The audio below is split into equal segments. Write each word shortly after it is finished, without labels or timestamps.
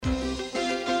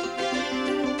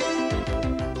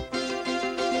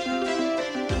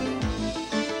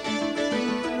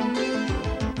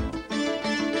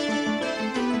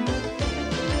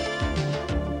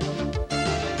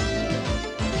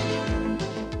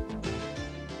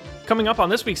Coming up on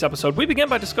this week's episode, we begin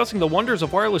by discussing the wonders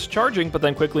of wireless charging, but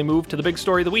then quickly move to the big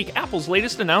story of the week, Apple's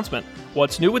latest announcement.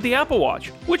 What's new with the Apple Watch?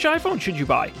 Which iPhone should you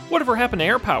buy? Whatever happened to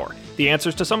AirPower? The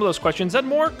answers to some of those questions and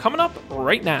more coming up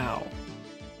right now.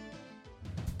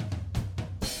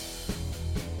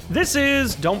 This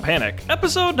is Don't Panic,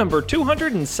 episode number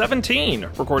 217,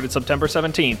 recorded September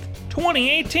 17th,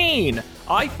 2018,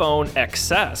 iPhone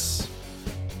XS.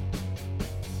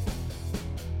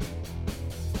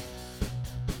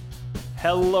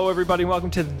 Hello, everybody, and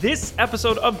welcome to this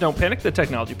episode of Don't Panic, the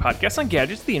technology podcast on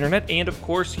gadgets, the internet, and, of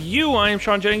course, you. I am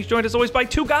Sean Jennings, joined as always by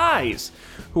two guys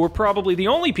who are probably the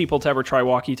only people to ever try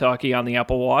walkie-talkie on the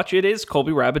Apple Watch. It is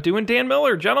Colby Rabideau and Dan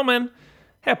Miller. Gentlemen,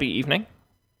 happy evening.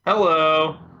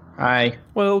 Hello. Hi.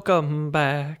 Welcome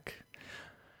back.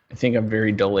 I think I'm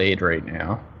very delayed right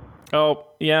now. Oh,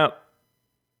 yeah.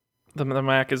 The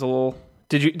Mac is a little...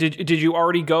 Did you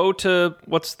already go to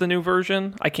what's the new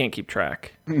version? I can't keep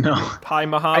track. No. Hi,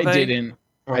 Mojave? I didn't.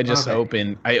 I just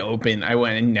opened. I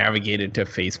went and navigated to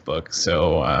Facebook,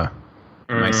 so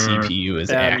my CPU is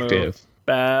active.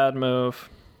 Bad move.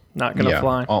 Not gonna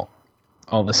fly.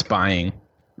 All the spying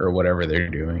or whatever they're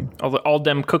doing. All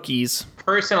them cookies.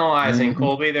 Personalizing,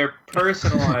 Colby. They're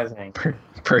personalizing.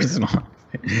 Personal.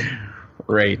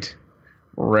 Right.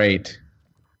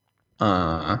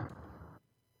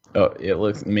 Oh, it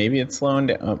looks. Maybe it's slowing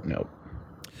down. Oh, nope.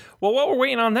 Well, while we're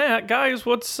waiting on that, guys,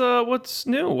 what's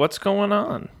new? What's going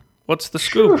on? What's the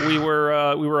scoop? We were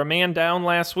a man down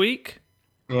last week.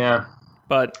 Yeah.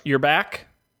 But you're back?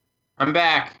 I'm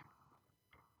back.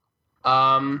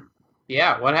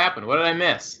 Yeah, what happened? What did I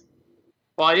miss?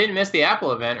 Well, I didn't miss the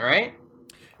Apple event, right?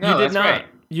 No, you did that's not. right.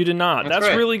 You did not. That's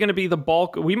right. really going to be the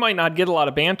bulk. We might not get a lot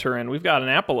of banter in. We've got an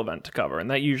Apple event to cover,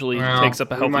 and that usually takes up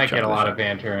a healthy chunk. We might get a lot of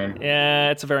banter in.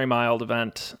 Yeah, it's a very mild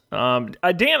event. Dan,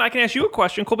 I can ask you a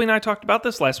question. Colby and I talked about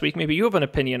this last week. Maybe you have an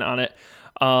opinion on it.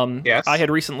 Yes. I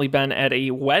had recently been at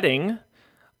a wedding.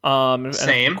 Same.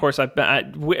 And of course,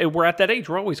 we're at that age.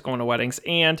 We're always going to weddings.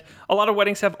 And a lot of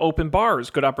weddings have open bars.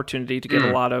 Good opportunity to get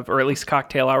a lot of, or at least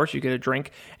cocktail hours. You get a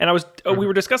drink. And we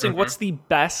were discussing what's the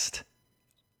best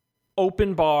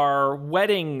open bar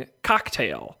wedding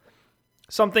cocktail,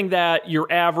 something that your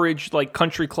average like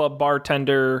country club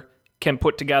bartender can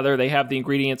put together. They have the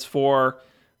ingredients for.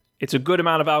 It's a good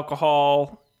amount of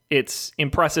alcohol. It's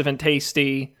impressive and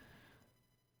tasty.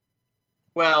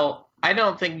 Well, I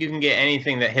don't think you can get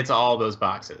anything that hits all those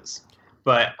boxes,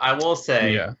 but I will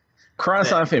say,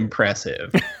 cross off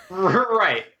impressive.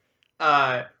 Right.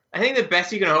 I think the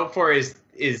best you can hope for is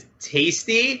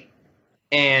tasty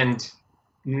and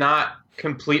not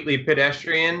completely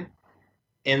pedestrian.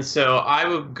 And so I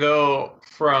would go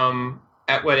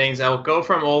at weddings, I will go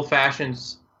from old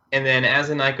fashions, and then as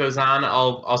the night goes on,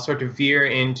 I'll start to veer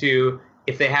into,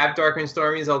 if they have dark and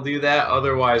stormies, I'll do that.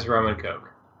 Otherwise, rum and coke.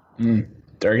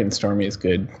 Dark and stormy is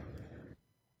good.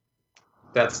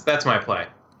 That's my play.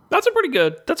 That's a pretty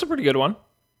good one.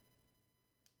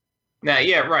 Now,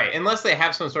 yeah, right. Unless they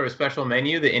have some sort of special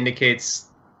menu that indicates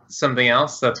something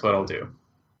else, that's what I'll do.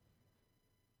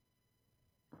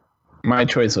 My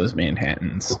choice was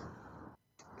Manhattans.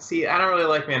 See, I don't really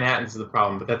like Manhattans is the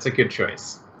problem, but that's a good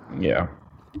choice. Yeah.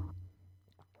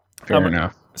 Fair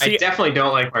enough. I definitely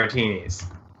don't like martinis.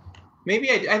 Maybe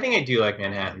I think I do like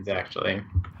Manhattans, actually.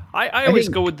 I always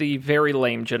go with the very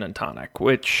lame gin and tonic,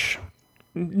 which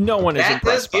no one is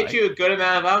impressed by. That does get you a good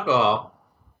amount of alcohol.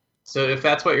 So if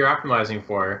that's what you're optimizing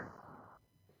for.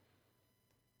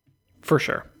 For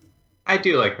sure. I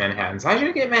do like Manhattans. I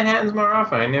should get Manhattans more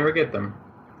often. I never get them.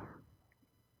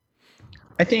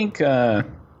 I think, I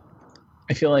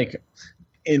feel like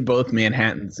in both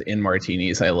Manhattans and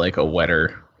martinis, I like a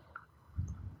wetter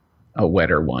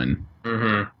one.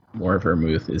 Mm-hmm. More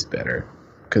vermouth is better,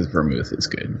 because vermouth is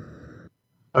good.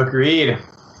 Agreed.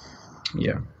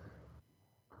 Yeah.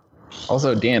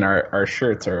 Also, Dan, our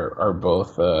shirts are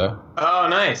both oh,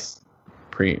 nice.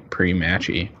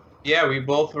 Pre-matchy. Yeah, we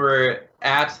both were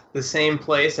at the same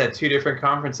place at two different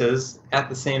conferences at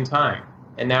the same time,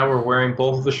 and now we're wearing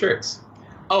both of the shirts.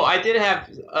 Oh, I did have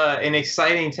an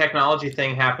exciting technology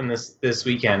thing happen this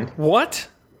weekend. What?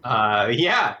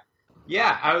 Yeah.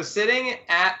 I was sitting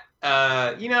at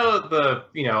the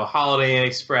Holiday Inn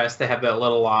Express. They have that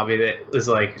little lobby that is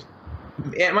like,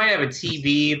 it might have a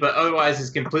TV, but otherwise is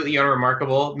completely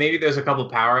unremarkable. Maybe there's a couple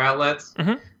power outlets.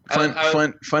 Mm-hmm.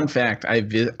 Fun fact.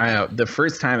 The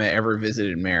first time I ever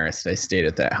visited Marist, I stayed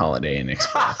at that Holiday Inn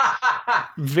Express.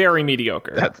 Very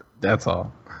mediocre. That's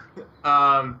all.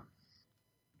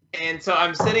 And so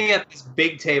I'm sitting at this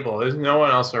big table. There's no one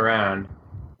else around.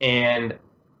 And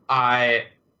I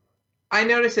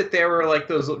noticed that there were like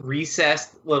those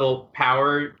recessed little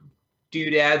power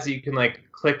doodads that you can like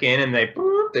click in and they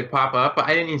pop up. But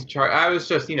I didn't need to charge. I was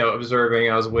just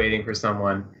observing. I was waiting for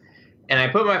someone, and I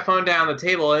put my phone down on the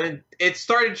table and it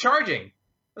started charging.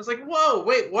 I was like, whoa,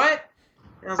 wait, what?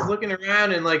 And I was looking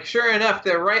around and like sure enough,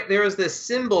 there was this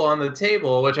symbol on the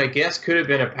table, which I guess could have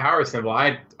been a power symbol.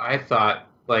 I thought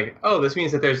like, oh, this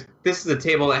means that this is a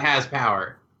table that has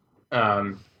power.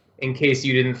 In case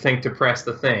you didn't think to press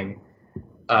the thing.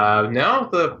 No,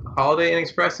 the Holiday Inn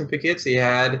Express in Poughkeepsie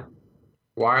had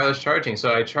wireless charging,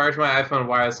 so I charged my iPhone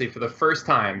wirelessly for the first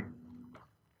time.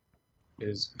 It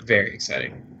was very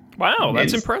exciting. Wow,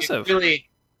 that's impressive.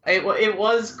 It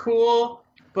was cool,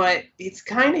 but it's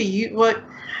kind of what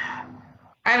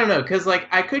I don't know, because like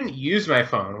I couldn't use my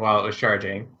phone while it was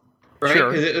charging, right?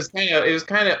 Because it was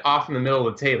kind of off in the middle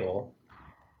of the table.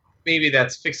 Maybe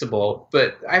that's fixable,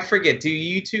 but I forget. Do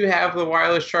you two have the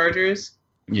wireless chargers?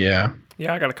 Yeah.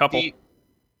 Yeah, I got a couple.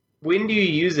 When do you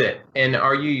use it? And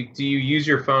do you use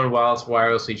your phone while it's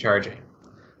wirelessly charging?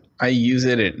 I use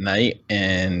it at night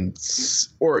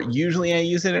or usually I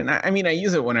use it at night. I mean, I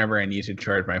use it whenever I need to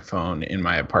charge my phone in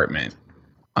my apartment.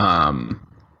 So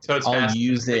it's I'll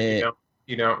use it.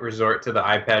 You don't resort to the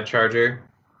iPad charger?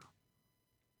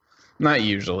 Not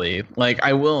usually. Like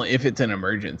I will if it's an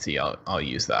emergency. I'll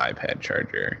use the iPad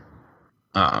charger.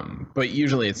 But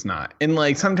usually it's not. And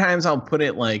like sometimes I'll put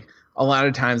it like a lot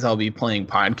of times I'll be playing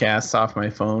podcasts off my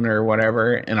phone or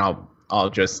whatever, and I'll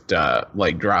just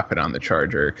like drop it on the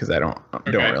charger because I don't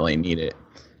really need it,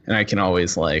 and I can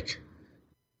always like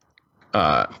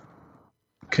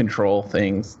control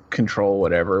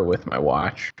whatever with my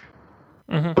watch.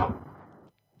 Mm-hmm.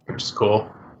 Which is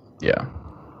cool. Yeah.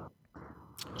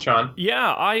 Sean?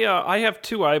 Yeah, I have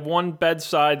two. I have one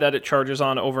bedside that it charges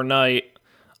on overnight,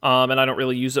 and I don't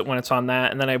really use it when it's on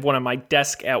that. And then I have one on my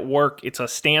desk at work. It's a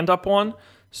stand-up one,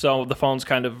 so the phone's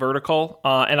kind of vertical.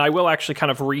 And I will actually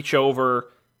kind of reach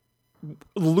over,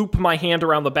 loop my hand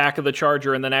around the back of the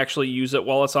charger, and then actually use it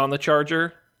while it's on the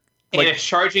charger. And it's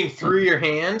charging through your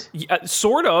hand?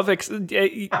 Sort of,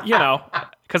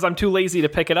 because I'm too lazy to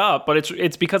pick it up. But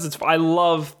it's because I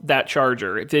love that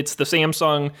charger. It's the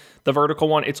Samsung, the vertical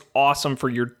one. It's awesome for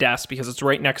your desk because it's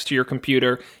right next to your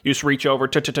computer. You just reach over,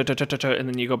 and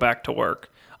then you go back to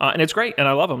work. And it's great, and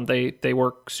I love them. They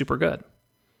work super good.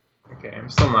 Okay, I'm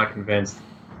still not convinced.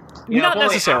 Not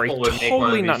necessary.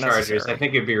 Totally not necessary. I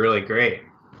think it'd be really great.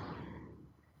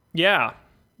 Yeah.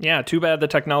 Yeah, too bad the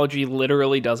technology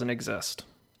literally doesn't exist.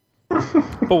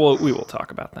 But we will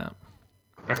talk about that.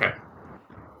 Okay.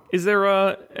 Is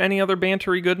there any other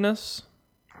bantery goodness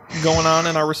going on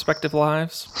in our respective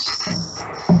lives?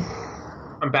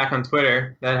 I'm back on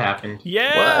Twitter. That happened.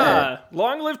 Yeah! What?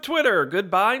 Long live Twitter.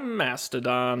 Goodbye,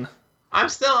 Mastodon. I'm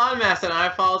still on Mastodon. I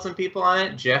followed some people on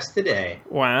it just today.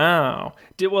 Wow.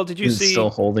 Did you see...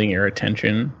 still holding your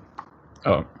attention?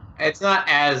 Oh. It's not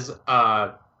as...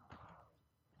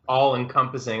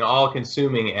 all-encompassing,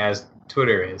 all-consuming as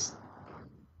Twitter is.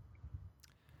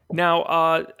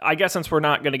 Now, I guess since we're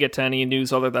not going to get to any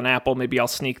news other than Apple, maybe I'll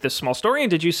sneak this small story in.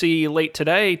 Did you see late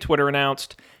today, Twitter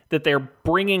announced that they're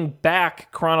bringing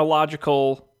back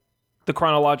the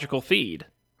chronological feed?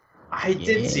 I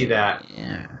did see that.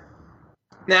 Yeah.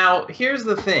 Now, here's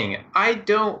the thing. I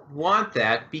don't want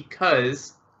that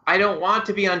because... I don't want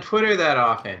to be on Twitter that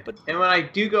often. And when I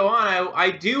do go on, I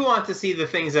do want to see the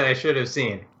things that I should have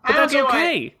seen. But that's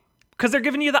okay. Because they're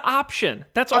giving you the option.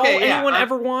 That's all anyone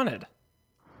ever wanted.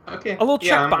 Okay. A little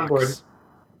checkbox.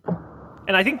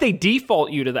 And I think they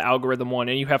default you to the algorithm one,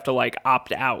 and you have to, like,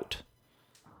 opt out.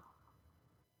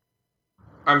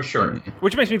 I'm sure.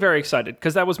 Which makes me very excited,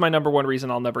 because that was my number one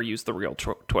reason I'll never use the real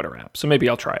Twitter app. So maybe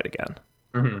I'll try it again.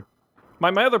 Mm-hmm.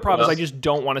 My other problem is I just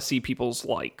don't want to see people's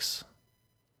likes.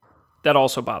 That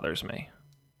also bothers me.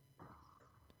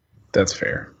 That's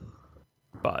fair.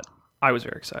 But I was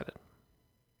very excited.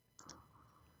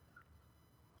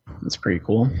 That's pretty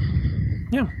cool.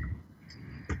 Yeah.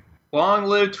 Long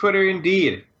live Twitter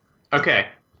indeed. Okay.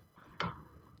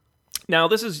 Now,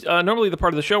 this is normally the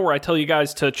part of the show where I tell you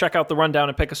guys to check out the rundown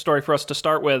and pick a story for us to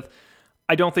start with.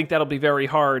 I don't think that'll be very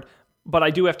hard. But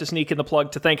I do have to sneak in the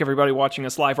plug to thank everybody watching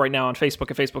us live right now on Facebook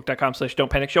at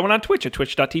facebook.com/Don'tPanicShow and on Twitch at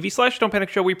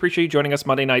twitch.tv/Don'tPanicShow. We appreciate you joining us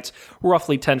Monday nights,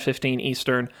 roughly 10:15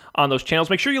 Eastern on those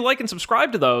channels. Make sure you like and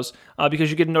subscribe to those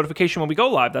because you get a notification when we go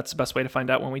live. That's the best way to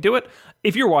find out when we do it.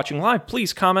 If you're watching live,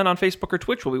 please comment on Facebook or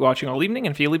Twitch. We'll be watching all evening,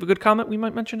 and if you leave a good comment, we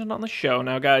might mention it on the show.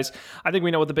 Now, guys, I think we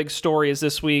know what the big story is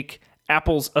this week.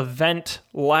 Apple's event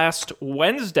last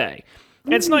Wednesday.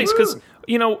 And it's nice because,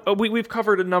 we've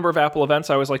covered a number of Apple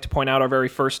events. I always like to point out our very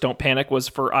first Don't Panic was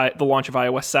for the launch of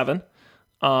iOS 7.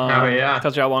 Yeah.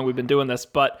 Tells you how long we've been doing this.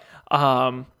 But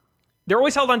they're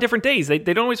always held on different days. They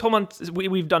don't always hold on.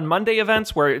 We've done Monday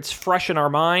events where it's fresh in our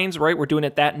minds, right? We're doing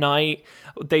it that night.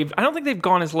 I don't think they've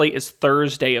gone as late as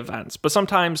Thursday events, but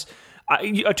sometimes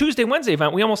a Tuesday, Wednesday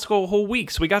event, we almost go a whole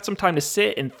week. So we got some time to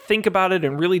sit and think about it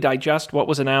and really digest what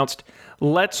was announced.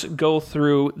 Let's go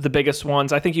through the biggest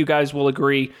ones. I think you guys will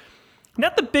agree.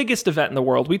 Not the biggest event in the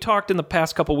world. We talked in the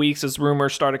past couple weeks as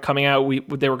rumors started coming out.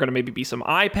 There were going to maybe be some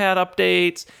iPad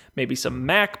updates, maybe some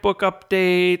MacBook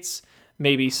updates,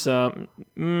 maybe some.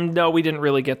 No, we didn't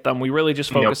really get them. We really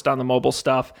just focused on the mobile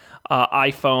stuff,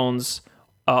 iPhones,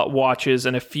 watches,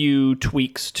 and a few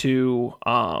tweaks to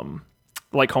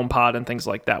like HomePod and things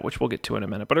like that, which we'll get to in a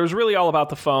minute. But it was really all about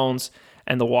the phones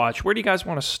and the watch. Where do you guys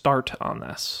want to start on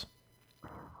this?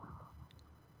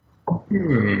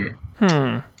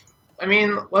 I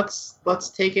mean, let's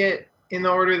take it in the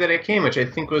order that it came, which I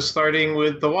think was starting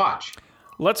with the watch.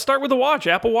 Let's start with the watch.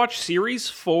 Apple Watch Series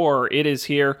 4. It is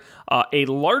here. A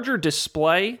larger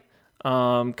display,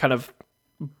 kind of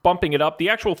bumping it up. The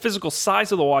actual physical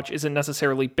size of the watch isn't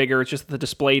necessarily bigger. It's just the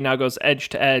display now goes edge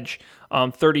to edge,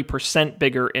 30%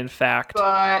 bigger, in fact.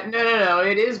 But no,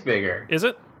 it is bigger. Is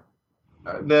it?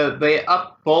 They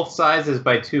up both sizes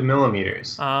by 2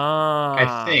 millimeters.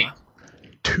 I think.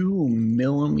 2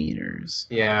 millimeters.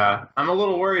 Yeah, I'm a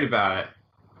little worried about it.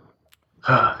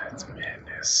 That's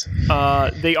madness.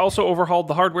 They also overhauled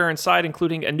the hardware inside,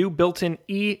 including a new built-in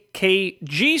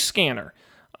EKG scanner,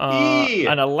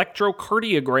 an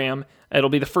electrocardiogram. It'll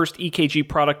be the first EKG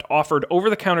product offered over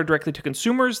the counter directly to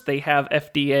consumers. They have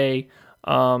FDA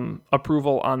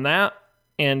approval on that,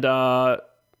 and all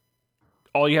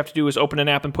you have to do is open an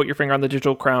app and put your finger on the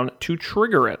digital crown to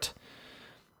trigger it.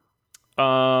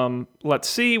 Let's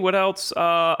see what else.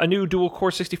 A new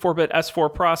dual-core 64-bit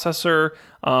S4 processor,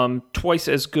 twice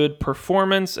as good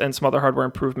performance, and some other hardware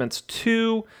improvements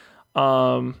too.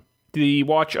 The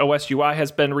watch OS UI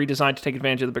has been redesigned to take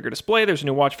advantage of the bigger display. There's a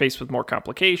new watch face with more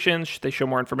complications. They show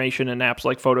more information in apps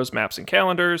like Photos, Maps, and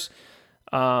Calendars.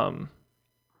 The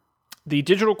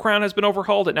digital crown has been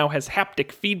overhauled. It now has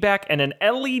haptic feedback and an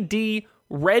LED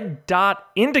red dot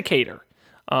indicator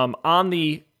on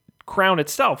the crown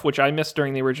itself, which I missed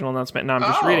during the original announcement. Now I'm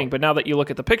just reading, but now that you look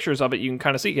at the pictures of it, you can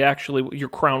kind of see actually your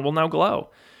crown will now glow.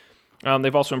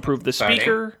 They've also improved the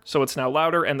speaker, so it's now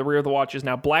louder, and the rear of the watch is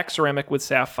now black ceramic with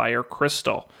sapphire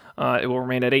crystal. It will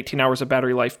remain at 18 hours of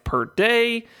battery life per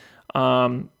day.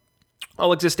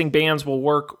 All existing bands will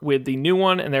work with the new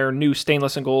one, and there are new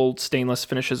stainless and gold stainless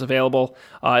finishes available.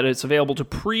 It's available to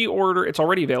pre-order. It's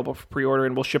already available for pre-order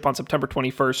and will ship on September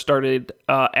 21st. Started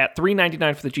at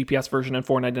 $399 for the GPS version and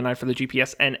 $499 for the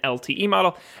GPS and LTE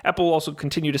model. Apple will also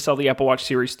continue to sell the Apple Watch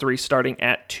Series 3 starting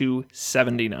at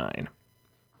 $279.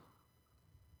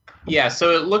 Yeah,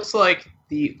 so it looks like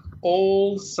the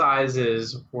old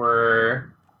sizes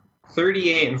were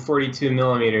 38 and 42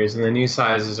 millimeters, and the new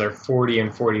sizes are 40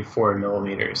 and 44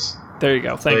 millimeters. There you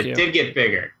go. Thank you. It did get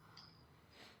bigger.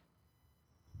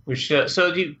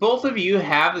 So do both of you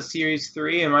have a Series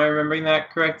 3? Am I remembering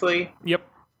that correctly? Yep.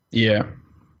 Yeah.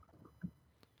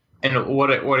 And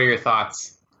what are your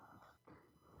thoughts?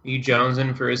 You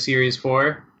jonesing for a Series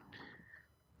 4?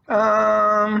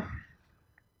 I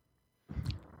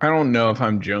don't know if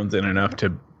I'm jonesing enough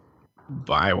to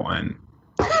buy one.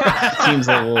 Seems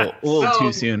a little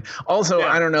too soon. Also,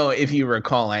 yeah. I don't know if you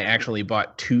recall, I actually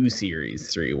bought 2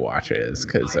 Series 3 watches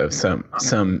because of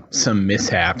some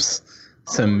mishaps,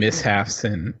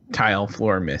 and tile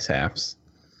floor mishaps.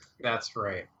 That's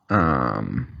right.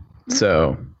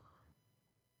 So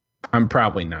I'm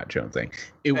probably not jonesing.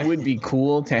 It would be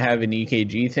cool to have an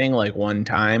EKG thing like one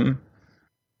time.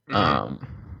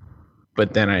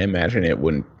 But then I imagine it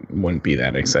wouldn't be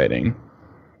that exciting.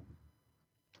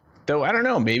 Though I don't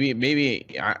know, maybe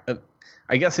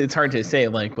I guess it's hard to say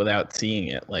like without seeing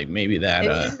it. Like maybe that.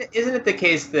 Isn't it the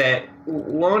case that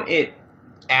won't it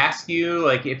ask you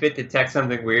like if it detects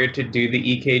something weird to do the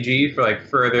EKG for like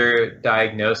further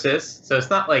diagnosis? So it's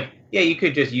not like you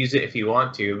could just use it if you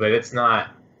want to, but it's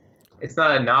not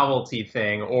a novelty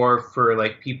thing or for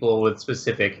like people with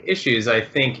specific issues. I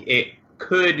think it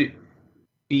could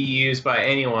be used by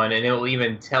anyone, and it will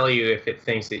even tell you if it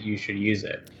thinks that you should use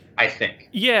it. I think.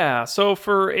 Yeah, so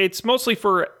it's mostly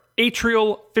for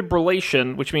atrial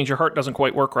fibrillation, which means your heart doesn't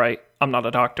quite work right. I'm not a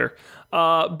doctor.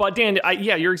 But Dan,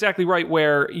 you're exactly right,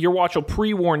 where your watch will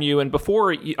pre-warn you, and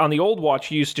before, on the old watch,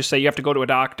 you used to say you have to go to a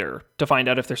doctor to find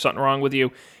out if there's something wrong with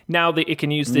you. Now it can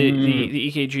use the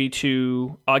EKG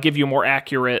to give you a more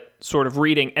accurate sort of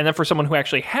reading. And then for someone who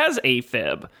actually has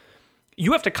AFib,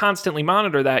 you have to constantly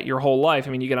monitor that your whole life.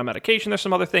 I mean, you get on medication, there's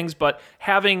some other things, but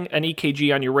having an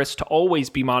EKG on your wrist to always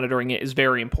be monitoring it is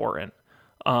very important.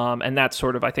 And that's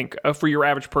sort of, I think, for your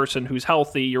average person who's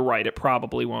healthy, you're right, it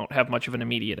probably won't have much of an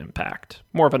immediate impact.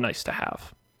 More of a nice to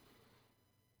have.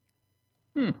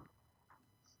 This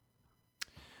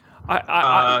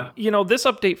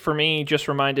update for me just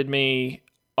reminded me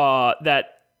that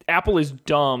Apple is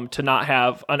dumb to not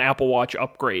have an Apple Watch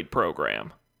upgrade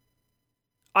program.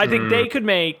 I think they could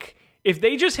make, if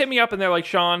they just hit me up and they're like,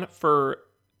 Sean, for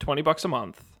 $20 a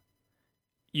month,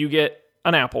 you get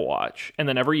an Apple Watch, and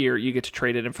then every year you get to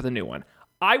trade it in for the new one.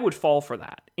 I would fall for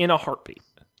that in a heartbeat.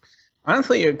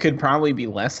 Honestly, it could probably be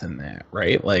less than that,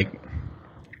 right? Like,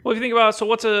 well, if you think about it, so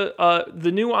what's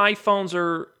the new iPhones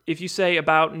are, if you say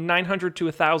about $900 to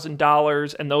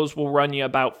 $1,000, and those will run you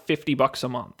about $50 a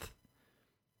month.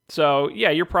 So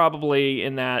yeah, you're probably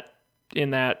in that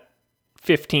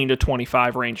 15 to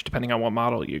 25 range, depending on what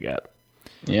model you get.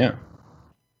 Yeah.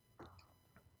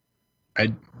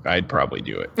 I'd probably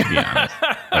do it, to be honest.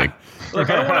 Like, look,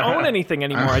 I don't want to own anything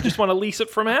anymore. I just want to lease it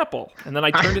from Apple, and then I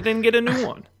turn it in and get a new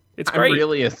one. It's great. I'm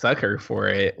really a sucker for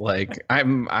it. Like,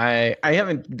 I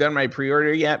haven't done my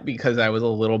pre-order yet because I was a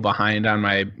little behind on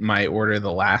my order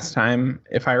the last time,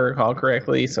 if I recall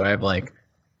correctly. So I don't need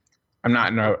to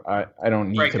pay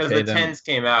them. Right, because the 10s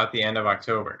came out at the end of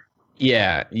October.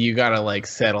 Yeah, you gotta like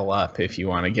settle up if you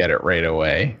want to get it right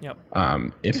away. Yep.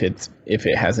 If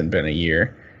it hasn't been a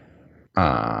year.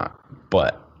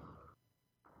 But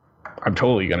I'm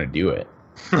totally gonna do it.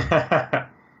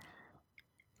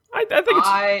 I think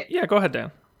it's. Yeah, go ahead,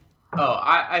 Dan. Oh,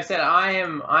 I said I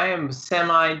am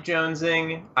semi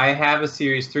jonesing. I have a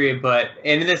Series 3,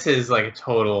 and this is like a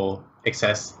total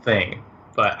excess thing.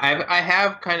 But I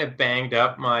have kind of banged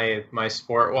up my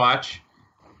sport watch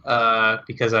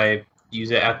because I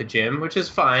use it at the gym, which is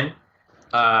fine.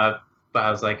 But I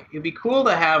was like, it'd be cool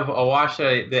to have a watch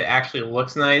that actually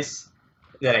looks nice,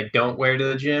 that I don't wear to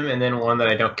the gym, and then one that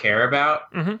I don't care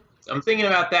about. Mm-hmm. So I'm thinking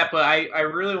about that, but I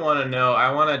really want to know.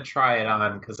 I want to try it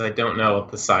on because I don't know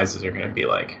what the sizes are going to be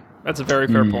like. That's a very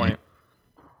fair point.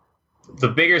 The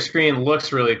bigger screen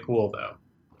looks really cool, though.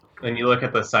 When you look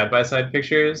at the side-by-side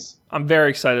pictures. I'm very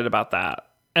excited about that.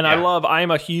 And yeah.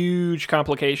 I'm a huge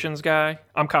complications guy.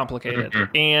 I'm complicated.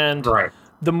 Mm-hmm. And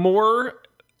the more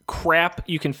crap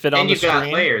you can fit on the screen. And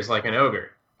you've got layers like an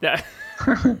ogre. Yeah.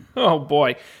 Oh,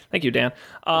 boy. Thank you, Dan.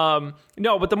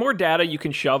 No, but the more data you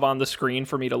can shove on the screen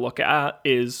for me to look at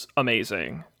is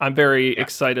amazing. I'm very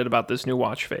excited about this new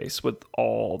watch face with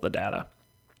all the data.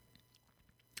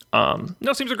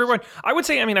 No, seems a great one. I would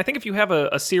say, I think if you have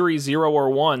a Series 0 or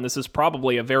 1, this is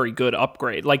probably a very good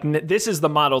upgrade. Like, this is the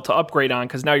model to upgrade on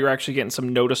because now you're actually getting some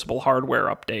noticeable hardware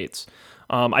updates.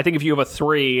 I think if you have a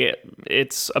 3,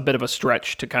 it's a bit of a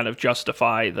stretch to kind of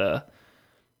justify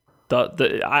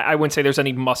I wouldn't say there's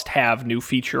any must-have new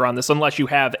feature on this unless you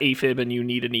have AFib and you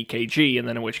need an EKG, and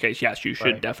then in which case, yes, you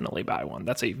should definitely buy one.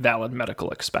 That's a valid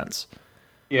medical expense.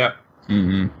 Yeah.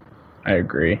 Mm-hmm. I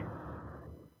agree.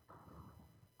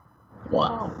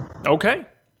 Wow. Okay.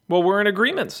 Well, we're in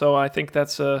agreement, so I think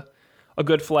that's a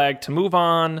good flag to move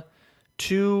on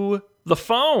to the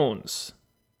phones.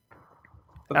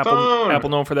 Apple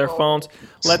known for their phones.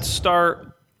 Let's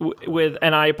start with,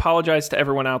 and I apologize to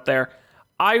everyone out there.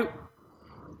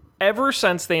 Ever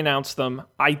since they announced them,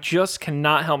 I just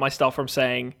cannot help myself from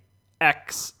saying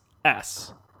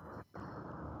XS.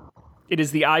 It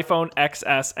is the iPhone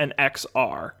XS and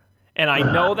XR. And I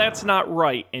know that's not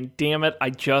right, and damn it, I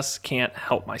just can't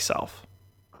help myself.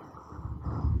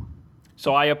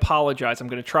 So I apologize. I'm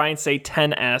going to try and say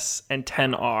 10S and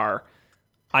 10R.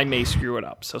 I may screw it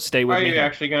up, so stay with me. Are you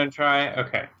actually going to try?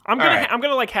 Okay. I'm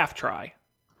gonna like half try.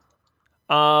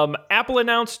 Apple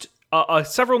announced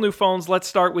several new phones. Let's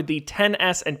start with the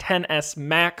 10S and 10S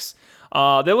Max.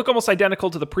 They look almost identical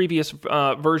to the previous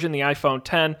version, the iPhone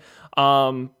 10.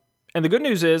 And the good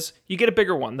news is you get a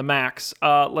bigger one, the Max.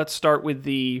 Let's start with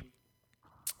the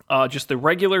just the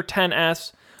regular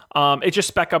 10S. It just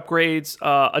spec upgrades,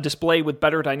 a display with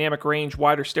better dynamic range,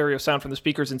 wider stereo sound from the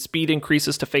speakers, and speed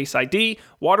increases to Face ID.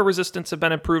 Water resistance have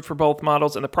been improved for both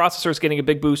models, and the processor is getting a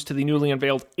big boost to the newly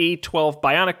unveiled A12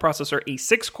 Bionic processor, a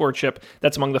 6-core chip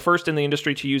that's among the first in the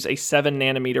industry to use a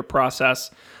 7-nanometer process.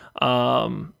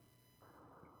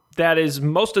 That is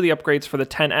most of the upgrades for the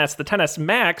 10S. The 10S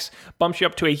Max bumps you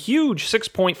up to a huge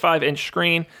 6.5-inch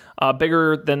screen,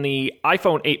 bigger than the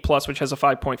iPhone 8 Plus, which has a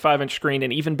 5.5-inch screen,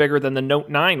 and even bigger than the Note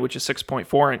 9, which is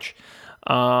 6.4-inch.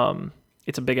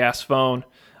 It's a big-ass phone.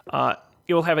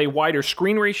 It will have a wider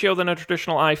screen ratio than a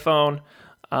traditional iPhone.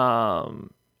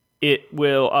 It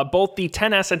will both the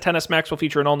 10S and 10S Max will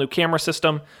feature an all-new camera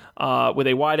system with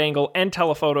a wide-angle and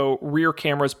telephoto rear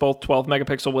cameras, both 12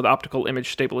 megapixel with optical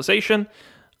image stabilization.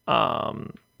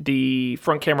 The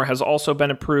front camera has also been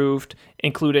improved,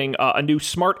 including a new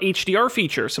smart HDR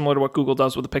feature, similar to what Google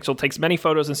does with the Pixel. It takes many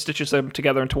photos and stitches them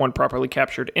together into one properly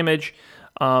captured image.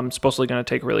 Supposedly going to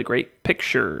take really great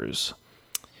pictures.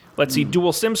 Let's see,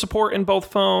 dual SIM support in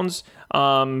both phones.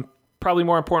 Probably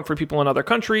more important for people in other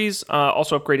countries.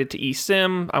 Also upgraded to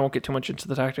eSIM. I won't get too much into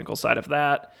the technical side of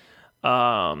that.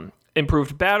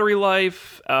 Improved battery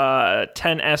life.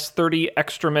 10S 30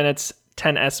 extra minutes.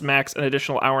 10S Max an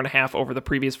additional hour and a half over the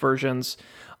previous versions.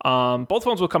 Both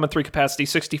phones will come in 3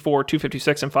 capacities, 64,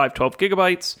 256, and 512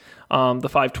 gigabytes. The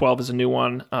 512 is a new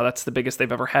one. That's the biggest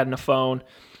they've ever had in a phone.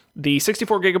 The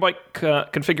 64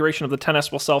 gigabyte configuration of the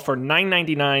XS will sell for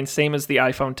 $999, same as the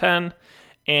iPhone X.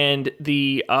 And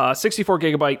the 64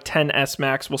 gigabyte XS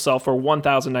Max will sell for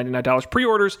 $1,099.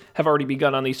 Pre-orders have already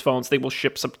begun on these phones. They will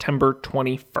ship September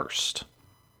 21st.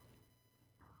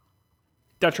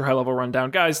 That's your high-level rundown,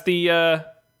 guys. The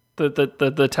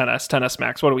XS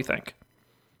Max. What do we think?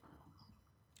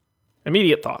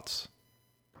 Immediate thoughts.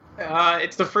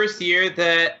 It's the first year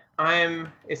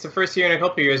It's the first year in a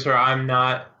couple of years where I'm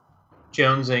not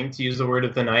jonesing, to use the word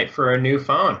of the night, for a new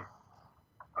phone.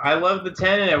 I love the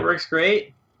 10 and it works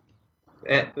great.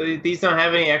 These don't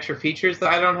have any extra features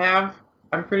that I don't have,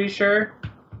 I'm pretty sure.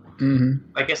 Mm-hmm.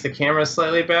 I guess the camera's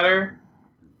slightly better.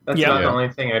 That's not the only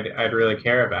thing I'd really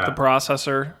care about. The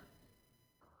processor.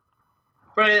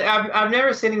 But I'm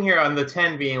never sitting here on the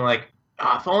 10 being like,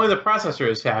 if only the processor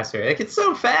is faster. Like, it's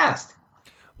so fast.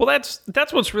 Well,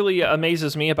 that's what's really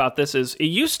amazes me about this is it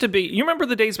used to be, you remember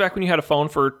the days back when you had a phone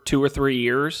for 2 or 3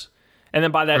 years, and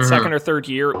then by that second or third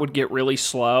year, it would get really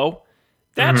slow?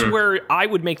 That's where I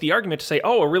would make the argument to say,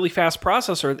 a really fast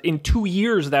processor, in 2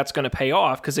 years, that's going to pay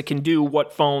off because it can do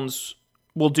what phones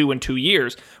will do in 2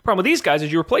 years. Problem with these guys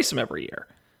is you replace them every year.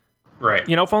 Right.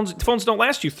 You know, phones don't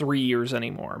last you 3 years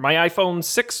anymore. My iPhone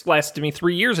 6 lasted me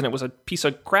 3 years, and it was a piece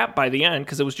of crap by the end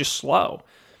because it was just slow.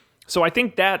 So I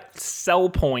think that sell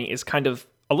point is kind of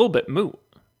a little bit moot.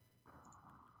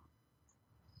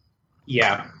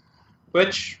 Yeah.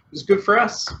 Which is good for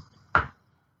us.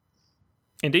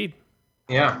 Indeed.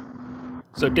 Yeah.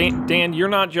 So Dan, you're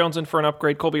not jonesing for an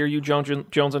upgrade. Colby, are you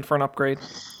jonesing for an upgrade?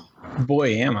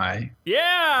 Boy, am I.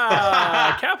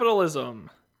 Yeah, capitalism.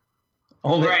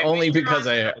 Only because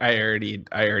I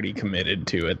already committed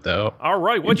to it though. All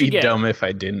right, what'd you get? It'd be dumb if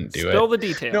I didn't do it. Spill the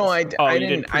details. No, I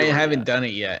didn't. I haven't done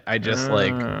it yet. I just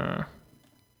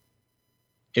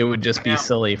it would just be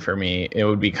silly for me. It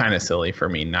would be kind of silly for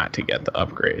me not to get the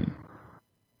upgrade.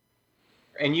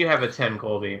 And you have a 10,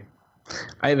 Colby.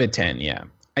 I have a 10, yeah.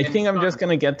 I think I'm just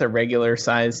gonna get the regular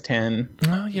size 10.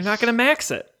 No, you're not gonna max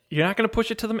it. You're not gonna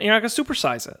push it to them. You're not gonna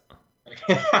supersize it.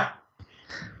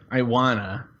 I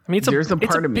wanna. I mean, there's a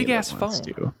part of me big that ass wants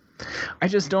phone. to. I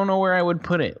just don't know where I would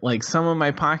put it. Like, some of my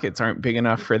pockets aren't big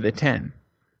enough for the 10.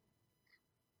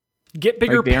 Get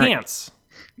bigger pants.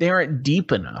 They aren't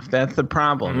deep enough. That's the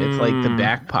problem. It's like the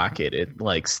back pocket. It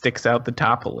like sticks out the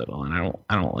top a little, and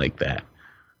I don't like that.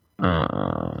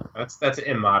 That's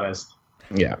immodest.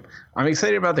 Yeah, I'm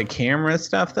excited about the camera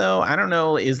stuff though. I don't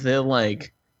know. Is the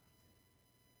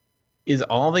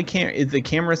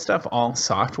camera stuff all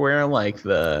software? Like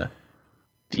I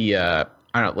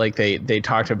don't like they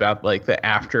talked about like the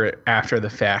after the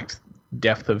fact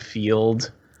depth of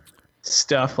field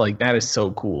stuff. Like, that is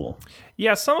so cool.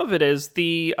 Yeah, some of it is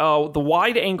the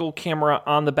wide angle camera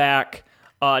on the back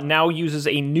now uses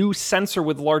a new sensor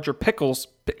with larger pixels,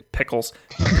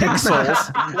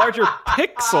 larger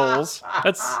pixels.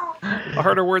 That's a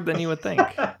harder word than you would think.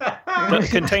 That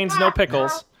contains no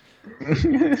pickles.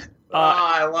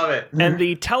 I love it. And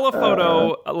the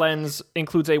telephoto lens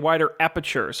includes a wider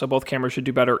aperture, so both cameras should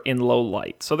do better in low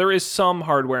light. So there is some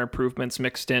hardware improvements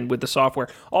mixed in with the software.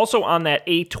 Also on that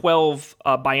A12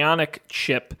 Bionic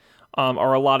chip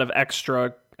are a lot of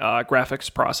extra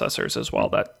graphics processors as well.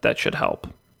 That should help.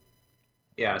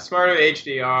 Yeah, smarter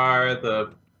HDR,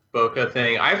 the bokeh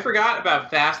thing. I forgot about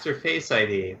faster Face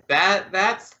ID.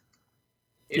 That's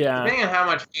depending on how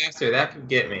much faster that could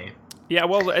get me. Yeah,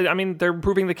 well, I mean, they're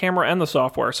improving the camera and the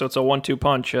software, so it's a 1-2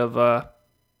 punch of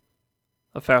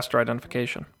faster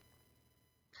identification.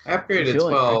 I upgraded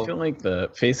 12. I feel like the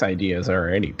Face ID is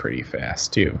already pretty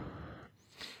fast, too.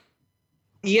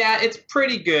 Yeah, it's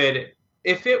pretty good.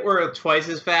 If it were twice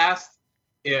as fast,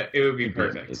 yeah, it would be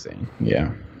perfect. Amazing.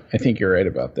 Yeah, I think you're right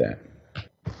about that.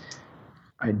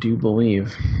 I do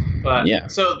believe. But, yeah.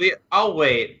 So I'll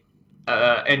wait.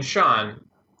 And Sean,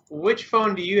 which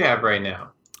phone do you have right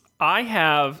now? I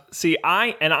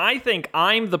think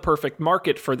I'm the perfect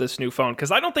market for this new phone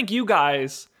because I don't think you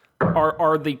guys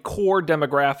are the core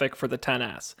demographic for the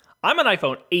XS. I'm an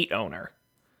iPhone 8 owner.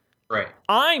 Right.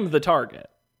 I'm the target.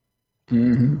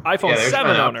 iPhone Yeah, they're 7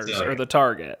 trying to owners upsell are it. the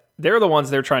target. They're the ones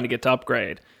they're trying to get to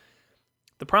upgrade.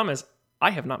 The problem is,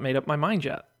 I have not made up my mind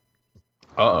yet.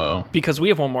 Uh-oh. Because we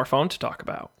have one more phone to talk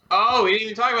about. Oh, we didn't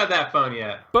even talk about that phone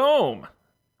yet. Boom!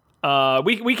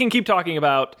 We can keep talking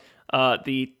about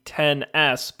the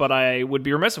 10S, but I would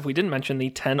be remiss if we didn't mention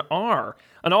the 10R.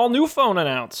 An all-new phone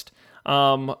announced.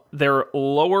 Their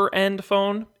lower-end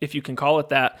phone, if you can call it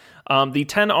that. The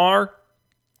 10R,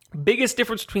 biggest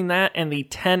difference between that and the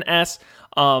 10S,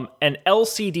 an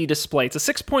LCD display. It's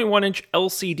a 6.1-inch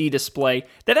LCD display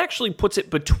that actually puts it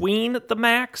between the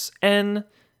Max and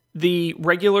the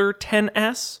regular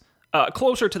 10S.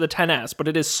 Closer to the 10S, but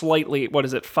it is slightly, what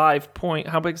is it, how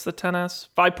big is the 10S?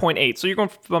 5.8. So you're going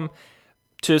from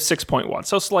to 6.1,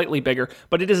 so slightly bigger,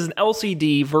 but it is an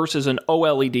LCD versus an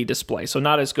OLED display, so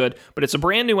not as good, but it's a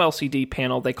brand new LCD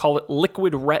panel. They call it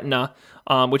Liquid Retina,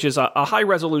 which is a high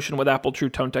resolution with Apple True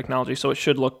Tone technology, so it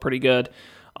should look pretty good.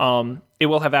 It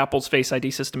will have Apple's Face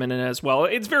ID system in it as well.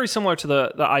 It's very similar to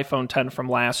the iPhone 10 from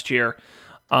last year.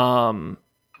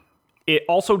 It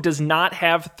also does not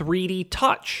have 3D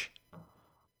touch.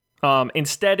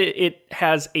 Instead, it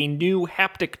has a new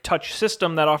haptic touch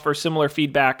system that offers similar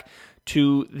feedback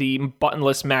to the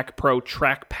buttonless Mac Pro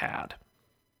trackpad.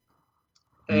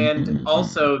 And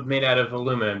also made out of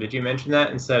aluminum. Did you mention that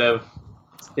instead of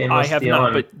stainless I have steel?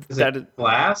 not, but is that it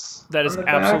glass? that is on the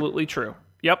back? absolutely true.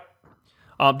 Yep.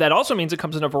 That also means it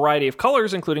comes in a variety of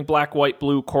colors, including black, white,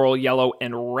 blue, coral, yellow,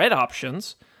 and red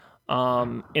options.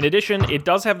 In addition, it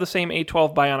does have the same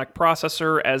A12 Bionic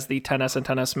processor as the 10S and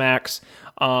 10S Max.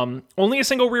 Only a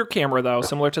single rear camera, though,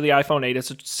 similar to the iPhone 8.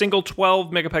 It's a single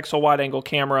 12-megapixel wide-angle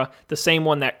camera, the same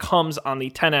one that comes on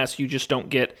the 10S. You just don't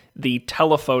get the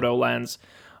telephoto lens.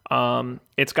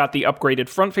 It's got the upgraded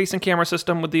front-facing camera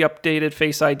system with the updated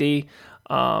Face ID.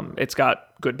 It's got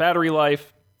good battery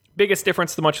life. Biggest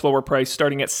difference, the much lower price,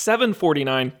 starting at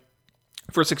 $749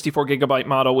 for a 64-gigabyte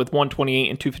model with 128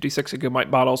 and 256-gigabyte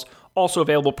models. Also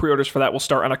available, pre-orders for that will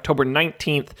start on October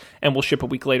 19th and will ship a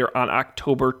week later on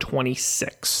October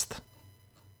 26th.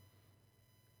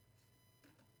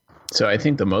 So I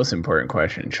think the most important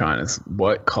question, Sean, is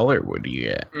what color would you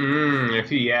get?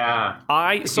 If you got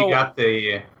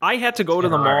the... I had to go to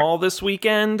the mall this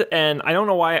weekend, and I don't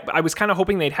know why. I was kind of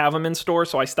hoping they'd have them in store,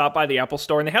 so I stopped by the Apple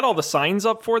store, and they had all the signs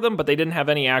up for them, but they didn't have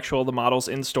any actual the models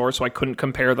in store, so I couldn't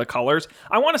compare the colors.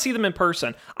 I want to see them in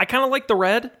person. I kind of like the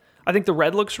red. I think the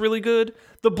red looks really good.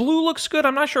 The blue looks good.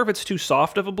 I'm not sure if it's too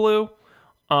soft of a blue.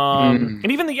 And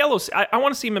even the yellow, I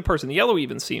want to see them in person. The yellow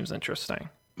even seems interesting.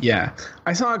 Yeah,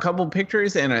 I saw a couple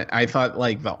pictures and I thought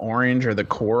like the orange or the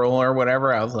coral or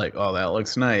whatever. I was like, oh, that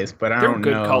looks nice, but I don't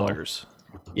know. They're good colors.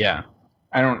 Yeah,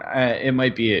 I don't. It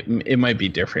might be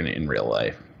different in real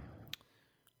life.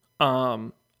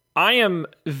 I am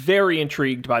very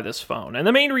intrigued by this phone, and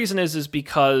the main reason is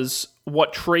because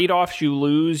what trade-offs you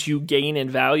lose, you gain in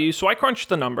value. So I crunched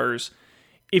the numbers.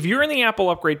 If you're in the Apple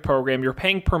Upgrade program, you're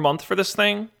paying per month for this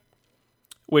thing,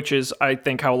 which is, I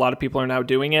think, how a lot of people are now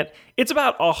doing it. It's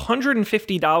about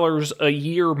 $150 a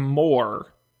year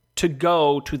more to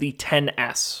go to the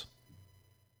 10S.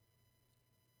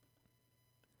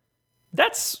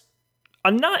 That's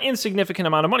a not insignificant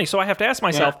amount of money. So I have to ask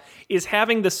myself, is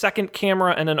having the second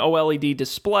camera and an OLED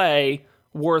display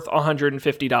worth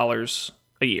 $150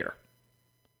 a year?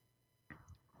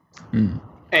 And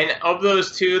of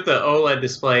those two, the OLED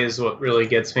display is what really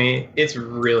gets me. It's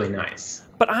really nice.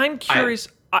 But I'm curious...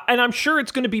 and I'm sure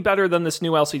it's going to be better than this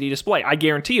new LCD display. I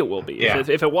guarantee it will be. Yeah.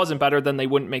 If it wasn't better, then they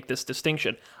wouldn't make this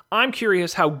distinction. I'm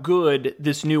curious how good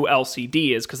this new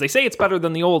LCD is, because they say it's better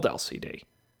than the old LCD.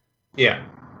 Yeah.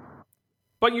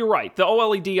 But you're right. The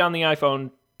OLED on the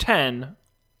iPhone 10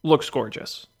 looks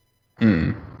gorgeous.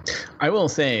 I will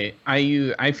say,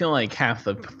 I feel like half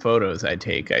the photos I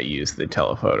take, I use the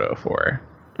telephoto for.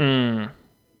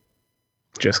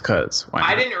 Just because.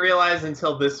 I didn't realize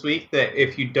until this week that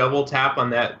if you double tap on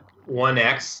that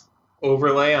 1X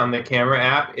overlay on the camera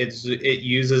app, it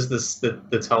uses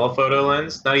the telephoto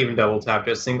lens. Not even double tap,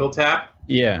 just single tap.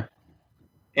 Yeah.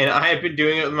 And I have been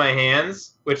doing it with my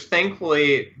hands, which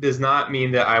thankfully does not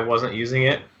mean that I wasn't using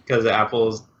it, because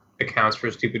Apple accounts for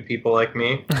stupid people like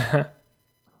me.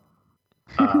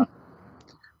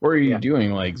 What are you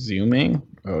doing? Like zooming?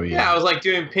 Oh, yeah. Yeah, I was like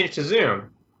doing pinch to zoom.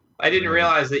 I didn't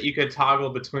realize that you could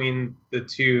toggle between the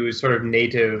two sort of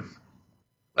native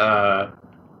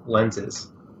lenses.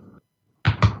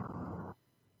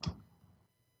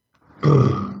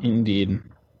 Indeed.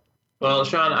 Well,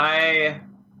 Sean,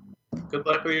 good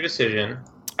luck with your decision.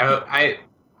 I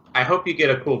hope you get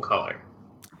a cool color.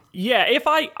 Yeah, if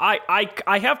I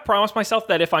have promised myself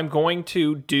that if I'm going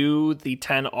to do the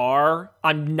 10R,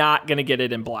 I'm not going to get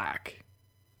it in black.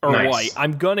 or Nice. white.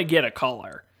 I'm going to get a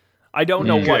color. I don't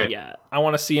know what Good. yet. I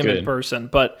want to see them in Good. person,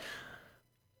 but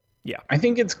I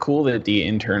think it's cool that the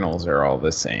internals are all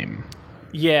the same.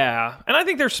 yeah. And I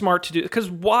think they're smart to do, because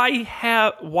why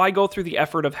go through the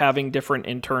effort of having different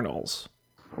internals?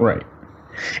 Right.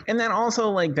 And then also,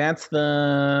 like, that's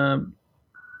the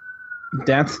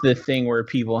thing where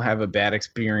people have a bad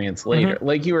experience later.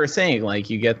 Like you were saying, like,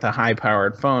 you get the high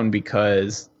powered phone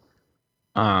because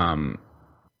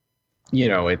you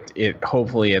know, it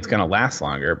hopefully it's gonna last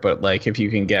longer. But like if you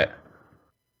can get,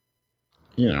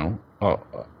 you know,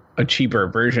 a cheaper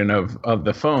version of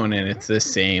the phone and it's the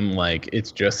same, like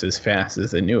it's just as fast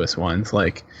as the newest ones,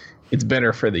 like it's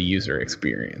better for the user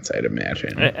experience, I'd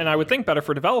imagine. And I would think better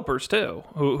for developers too,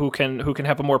 who can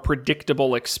have a more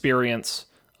predictable experience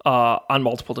on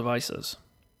multiple devices.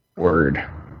 Word.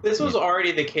 This was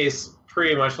already the case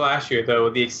pretty much last year, though,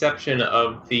 with the exception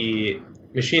of the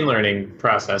machine learning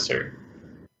processor.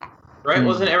 Right?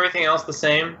 Wasn't everything else the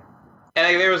same? And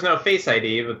like, there was no Face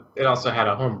ID, but it also had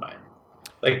a home button.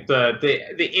 Like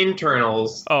the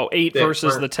internals. Oh, 8 that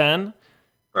versus weren't- the 10?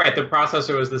 Right, the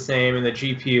processor was the same and the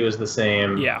GPU is the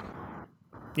same. Yeah.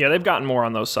 Yeah, they've gotten more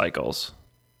on those cycles.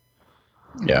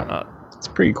 Yeah. It's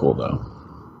pretty cool though.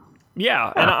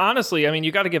 Yeah, and honestly, I mean,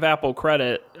 you got to give Apple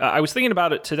credit. I was thinking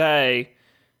about it today.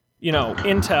 You know,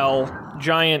 Intel,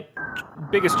 giant,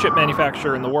 biggest chip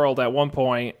manufacturer in the world at one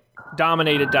point,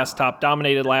 dominated desktop,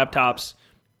 dominated laptops,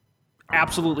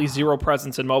 absolutely zero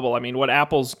presence in mobile. I mean, what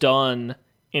Apple's done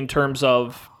in terms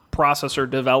of processor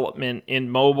development in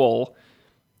mobile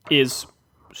is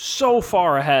so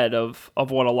far ahead of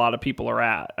what a lot of people are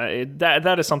at.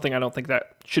 That is something I don't think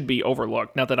that should be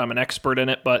overlooked. Not that I'm an expert in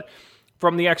it, but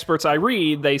from the experts I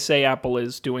read, they say Apple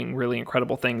is doing really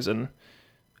incredible things in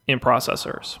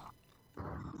processors.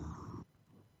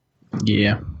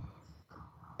 Yeah.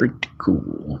 Pretty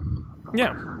cool.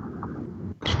 Yeah.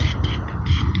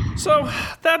 So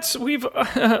that's we're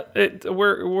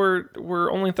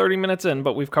only 30 minutes in,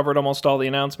 but we've covered almost all the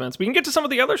announcements. We can get to some of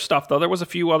the other stuff though. There was a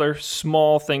few other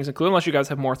small things, including, unless you guys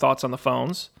have more thoughts on the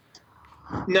phones.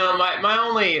 No, my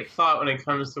only thought when it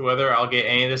comes to whether I'll get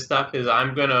any of this stuff is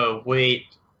I'm going to wait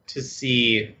to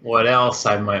see what else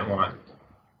I might want.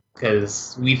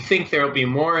 Because we think there will be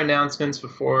more announcements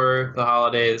before the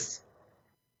holidays.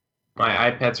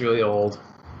 My iPad's really old.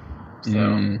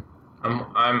 So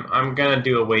I'm going to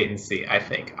do a wait and see, I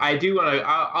think. I do want to,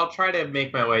 I'll try to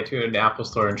make my way to an Apple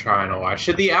store and try on a watch.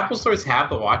 Should the Apple stores have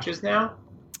the watches now?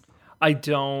 I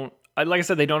don't. Like I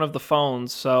said, they don't have the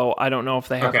phones, so I don't know if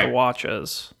they have the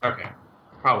watches. Okay.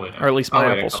 Probably not. Or at least my I'll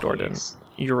wait a Apple couple store weeks. didn't.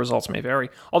 Your results may vary.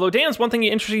 Although, Dan, one thing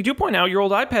interesting you do point out, your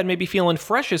old iPad may be feeling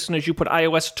fresh as soon as you put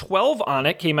iOS 12 on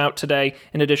it. Came out today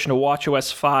in addition to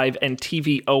watchOS 5 and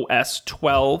tvOS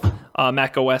 12.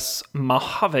 macOS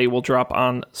Mojave will drop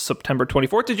on September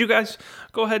 24th. Did you guys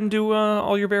go ahead and do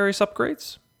all your various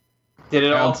upgrades? Did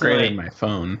it I all upgraded tonight? my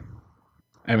phone.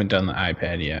 I haven't done the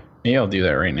iPad yet. Maybe I'll do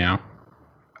that right now.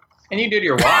 And you did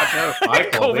your watch. That was my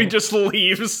Colby clothing. just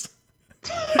leaves.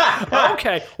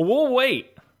 Okay, we'll wait.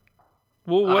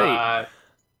 We'll wait.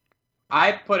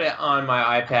 I put it on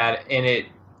my iPad, and it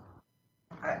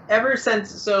ever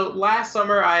since. So last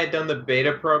summer, I had done the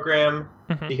beta program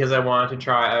because I wanted to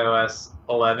try iOS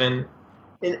 11,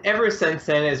 and ever since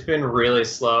then, it's been really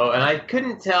slow. And I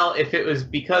couldn't tell if it was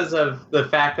because of the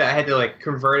fact that I had to like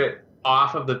convert it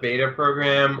off of the beta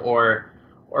program or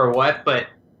what. But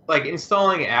like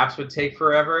installing apps would take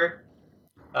forever.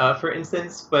 For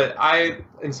instance, but I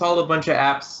installed a bunch of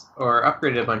apps or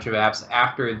upgraded a bunch of apps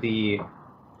after the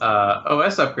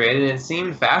OS upgrade, and it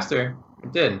seemed faster.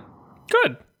 It did.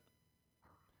 Good.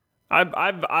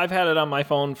 I've had it on my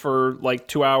phone for like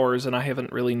 2 hours, and I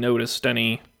haven't really noticed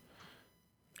any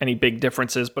big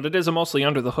differences. But it is a mostly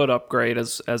under the hood upgrade,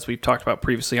 as we've talked about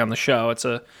previously on the show. It's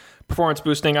a performance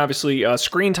boosting, obviously,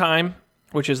 screen time,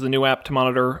 which is the new app to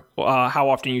monitor how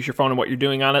often you use your phone and what you're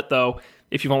doing on it. Though,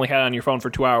 if you've only had it on your phone for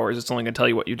 2 hours, it's only going to tell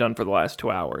you what you've done for the last 2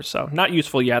 hours. So not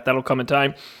useful yet. That'll come in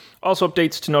time. Also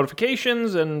updates to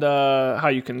notifications and how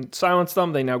you can silence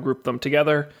them. They now group them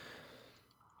together.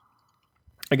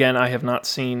 Again, I have not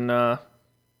seen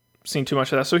too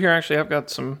much of that. So here, actually, I've got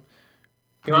some.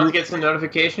 You want to get some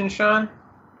notifications, Sean?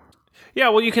 Yeah,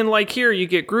 well, you can, like, here, you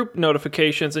get group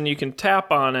notifications, and you can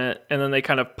tap on it, and then they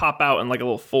kind of pop out in, like, a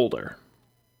little folder.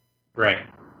 Right.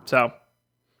 So,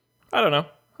 I don't know.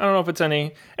 I don't know if it's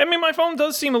any. I mean, my phone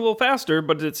does seem a little faster,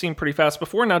 but it seemed pretty fast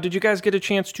before. Now, did you guys get a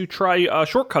chance to try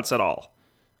shortcuts at all?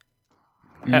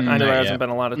 I know there hasn't been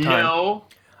a lot of time. No.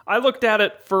 I looked at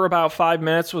it for about 5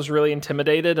 minutes, was really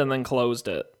intimidated, and then closed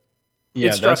it. Yeah,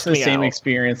 that's stressed the me same out.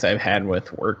 experience I've had with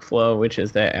Workflow, which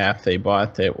is that app they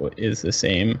bought that is the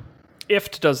same.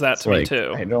 IFT does that It's to me like,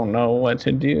 too. I don't know what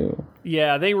to do.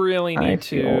 Yeah, they really I need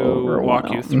feel to walk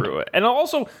you overwhelmed. through it. And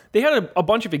also, they had a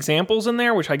bunch of examples in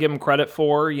there, which I give them credit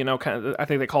for. You know, kind of, I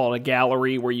think they call it a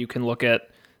gallery where you can look at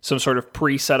some sort of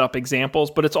pre-set up examples,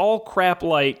 but it's all crap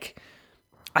like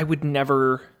I would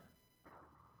never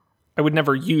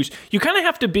use. You kind of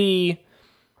have to be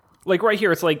like right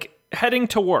here. It's like heading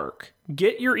to work,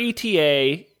 get your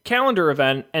ETA, calendar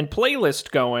event, and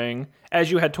playlist going as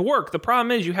you head to work. The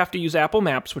problem is you have to use Apple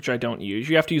Maps, which I don't use.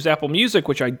 You have to use Apple Music,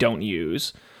 which I don't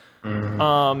use.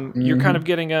 You're kind of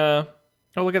getting a...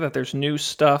 Oh, look at that. There's new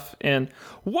stuff in...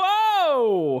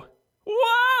 Whoa!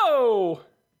 Whoa!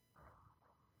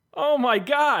 Oh my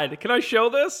God. Can I show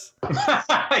this?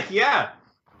 Yeah.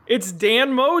 It's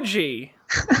Dan-moji.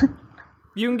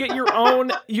 You can get your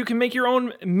own... You can make your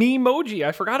own me-moji.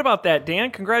 I forgot about that,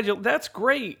 Dan. Congratulations. That's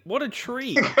great. What a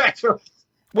treat.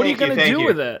 What are you going to do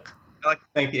with it? I'd like to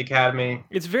thank the Academy.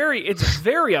 It's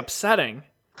very upsetting.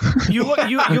 You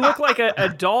look like a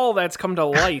doll that's come to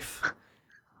life.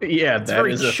 Yeah, It's that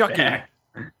very is a chucky. fact.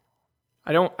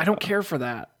 I don't care for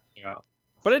that. Yeah.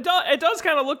 But it does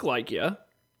kind of look like you.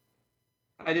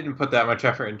 I didn't put that much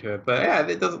effort into it, but yeah,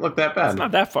 it doesn't look that bad. It's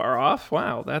not that far off.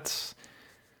 Wow, that's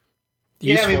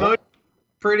Yeah, useful. Emoji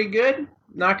pretty good.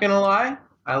 Not gonna lie.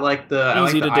 I like the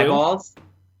Easy to do. eyeballs.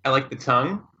 I like the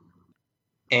tongue,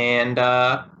 and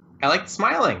I like the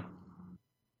smiling.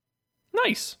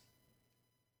 Nice.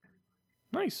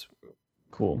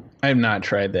 Cool. I have not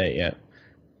tried that yet.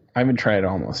 I haven't tried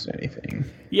almost anything.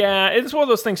 Yeah, it's one of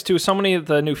those things too. So many of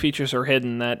the new features are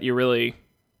hidden that you really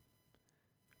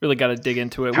got to dig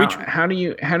into it. How do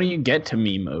you get to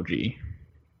Memoji?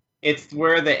 It's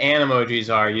where the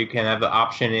animojis are. You can have the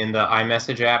option in the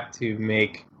iMessage app to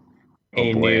make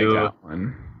a Oh boy, new. I got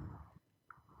one.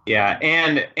 Yeah,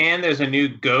 and there's a new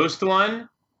ghost one,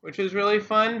 which is really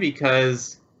fun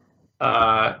because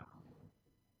the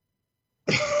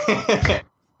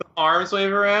arms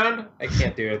wave around. I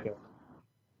can't do it though.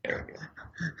 There we go.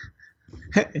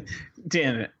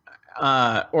 Dan,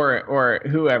 or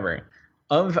whoever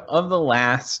of the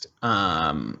last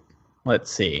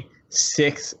let's see,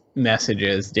 6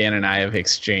 messages Dan and I have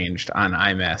exchanged on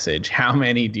iMessage, how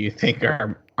many do you think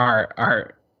are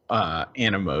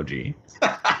Animoji?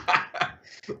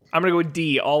 I'm gonna go with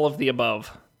D. All of the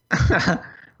above.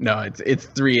 No, it's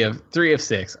 3 of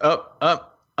 6.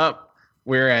 Up.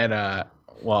 We're at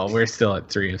we're still at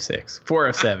 3 of 6. 4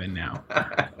 of 7 now.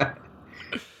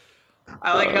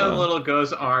 I like how the little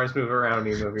ghost arms move around when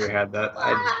you move your head. That's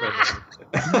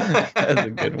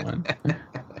a good one.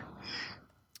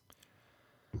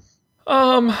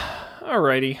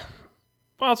 Alrighty.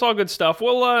 Well, it's all good stuff.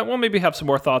 We'll maybe have some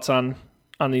more thoughts on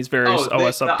these various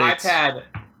OS the updates. iPad,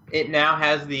 it now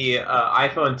has the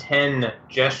iPhone 10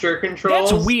 gesture controls.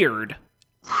 That's weird.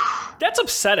 That's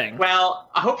upsetting.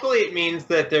 Well, hopefully it means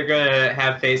that they're gonna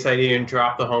have Face ID and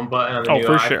drop the home button on the new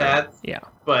for iPads. sure. Yeah.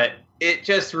 But it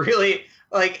just really,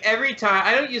 like, every time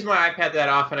I don't use my iPad that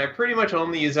often. I pretty much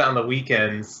only use it on the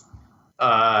weekends.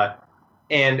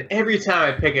 And every time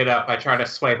I pick it up, I try to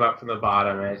swipe up from the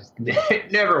bottom, and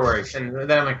it never works. And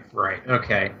then I'm like, right,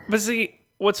 okay. But see,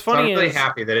 what's So I'm funny really is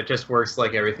happy that it just works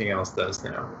like everything else does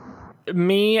now.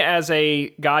 me as a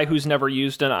guy who's never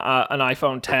used an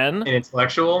iPhone 10. And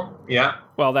intellectual, yeah.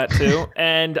 Well, that too.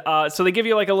 And so they give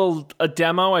you like a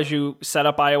demo as you set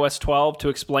up iOS 12 to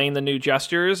explain the new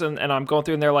gestures. And I'm going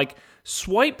through and they're like,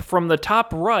 swipe from the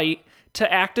top right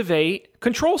to activate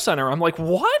Control Center. I'm like,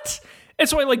 what? And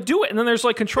so I like do it. And then there's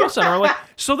like Control Center. I'm like,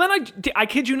 so then I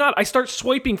kid you not, I start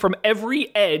swiping from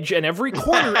every edge and every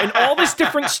corner and all this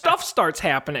different stuff starts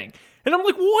happening. And I'm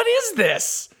like, what is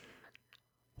this?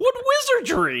 What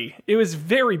wizardry? It was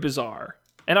very bizarre.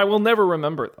 And I will never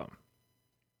remember them.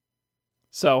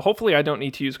 So hopefully I don't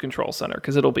need to use Control Center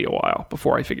because it'll be a while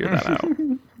before I figure that out.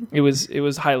 It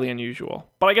was highly unusual.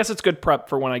 But I guess it's good prep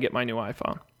for when I get my new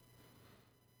iPhone.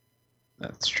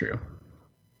 That's true.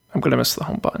 I'm going to miss the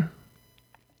home button.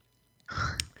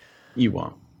 You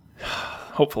won't.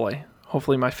 Hopefully.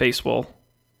 Hopefully my face will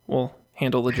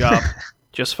handle the job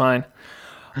just fine.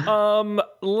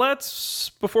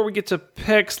 Before we get to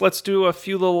picks, let's do a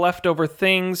few little leftover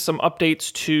things, some updates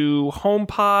to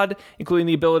HomePod, including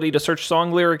the ability to search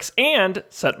song lyrics and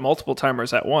set multiple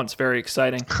timers at once. Very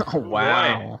exciting. Oh,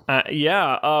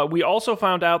 wow. We also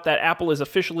found out that Apple is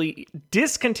officially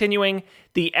discontinuing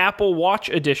the Apple Watch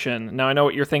Edition. Now, I know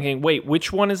what you're thinking. Wait,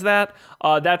 which one is that?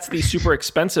 That's the super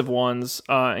expensive ones,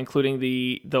 including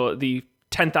the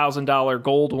 $10,000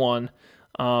 gold one.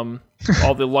 All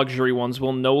the luxury ones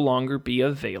will no longer be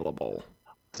available.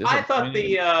 I thought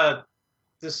the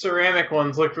ceramic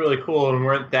ones looked really cool and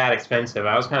weren't that expensive.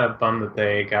 I was kind of bummed that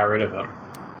they got rid of them.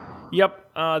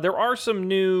 Yep, there are some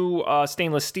new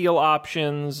stainless steel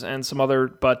options and some other,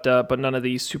 but none of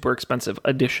these super expensive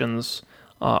additions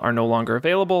are no longer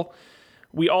available.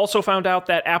 We also found out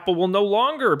that Apple will no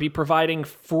longer be providing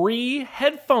free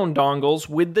headphone dongles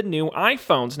with the new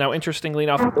iPhones. Now, interestingly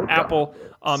enough, Apple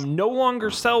no longer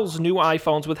sells new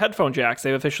iPhones with headphone jacks.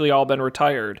 They've officially all been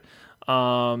retired.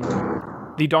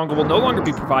 The dongle will no longer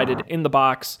be provided in the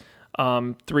box.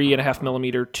 3.5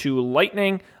 millimeter to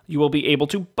Lightning. You will be able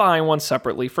to buy one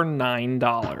separately for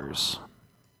 $9.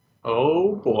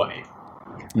 Oh boy.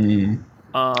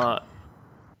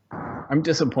 I'm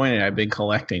disappointed. I've been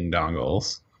collecting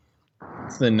dongles.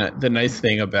 It's the nice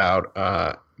thing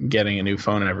about getting a new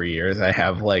phone every year is I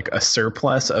have like a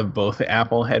surplus of both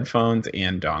Apple headphones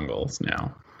and dongles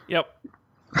now. Yep.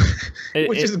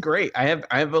 Which is great. I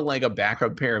have a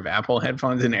backup pair of Apple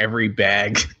headphones in every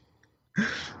bag.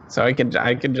 So I can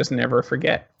just never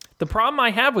forget. The problem I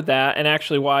have with that, and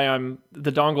actually why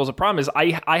the dongle's a problem, is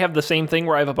I have the same thing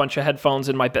where I have a bunch of headphones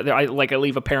in my bed. I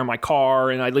leave a pair in my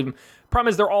car, and I leave them. Problem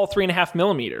is they're all 3.5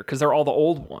 millimeter because they're all the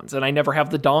old ones, and I never have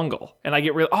the dongle. And I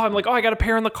get I'm like, I got a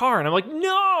pair in the car, and I'm like,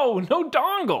 no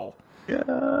dongle. Yeah.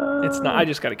 It's not. I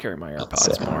just got to carry my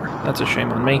AirPods more. That's a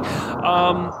shame on me.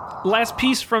 Last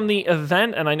piece from the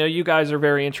event, and I know you guys are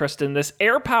very interested in this.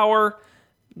 AirPower.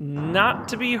 Not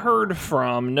to be heard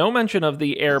from. No mention of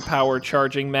the AirPower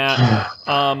charging, Matt.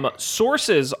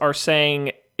 Sources are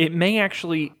saying it may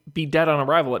actually be dead on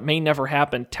arrival. It may never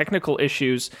happen. Technical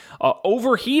issues.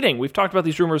 Overheating. We've talked about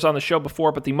these rumors on the show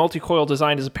before, but the multi-coil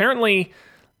design is apparently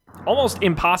almost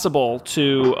impossible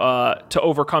to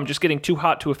overcome, just getting too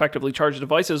hot to effectively charge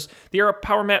devices. The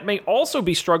AirPower Mat may also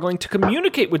be struggling to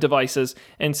communicate with devices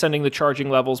and sending the charging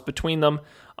levels between them.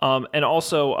 And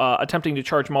also, attempting to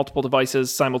charge multiple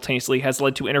devices simultaneously has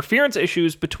led to interference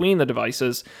issues between the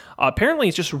devices. Apparently,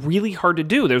 it's just really hard to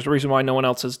do. There's a reason why no one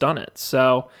else has done it.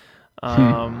 So,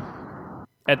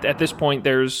 at this point,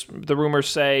 the rumors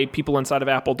say people inside of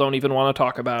Apple don't even want to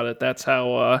talk about it. That's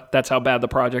how bad the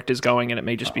project is going, and it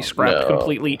may just be scrapped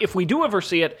completely. If we do ever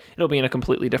see it, it'll be in a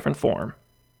completely different form.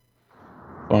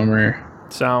 Bummer.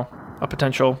 So, a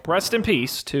potential rest in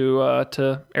peace to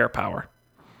AirPower.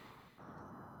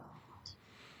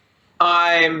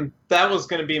 That was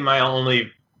going to be my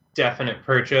only definite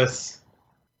purchase.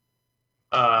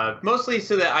 Mostly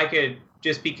so that I could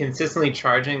just be consistently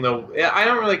charging I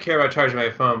don't really care about charging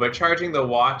my phone, but charging the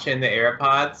watch and the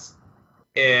AirPods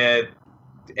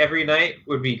every night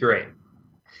would be great.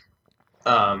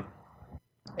 And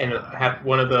have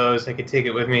one of those. I could take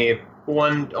it with me.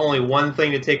 Only one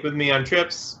thing to take with me on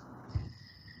trips.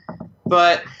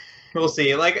 But we'll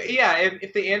see.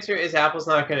 If the answer is Apple's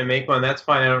not going to make one, that's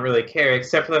fine. I don't really care,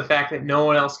 except for the fact that no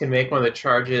one else can make one that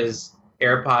charges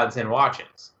AirPods and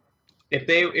watches.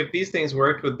 If these things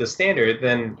worked with the standard,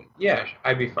 then yeah,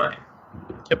 I'd be fine.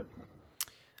 Yep.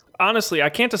 Honestly, I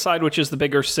can't decide which is the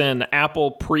bigger sin: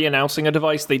 Apple pre-announcing a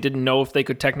device they didn't know if they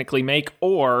could technically make,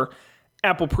 or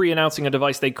Apple pre-announcing a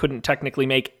device they couldn't technically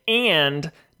make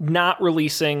and not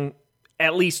releasing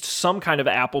at least some kind of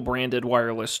Apple-branded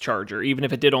wireless charger, even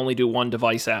if it did only do one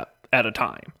device at a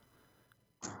time.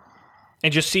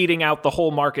 And just seeding out the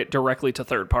whole market directly to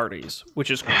third parties,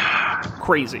 which is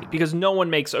crazy, because no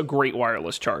one makes a great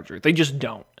wireless charger. They just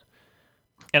don't.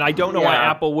 And I don't know why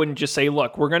Apple wouldn't just say,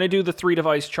 look, we're going to do the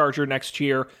 3-device charger next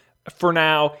year. For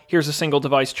now, here's a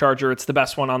single-device charger. It's the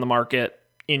best one on the market.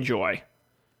 Enjoy.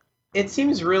 It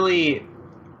seems really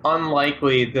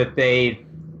unlikely that they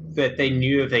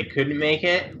knew that they couldn't make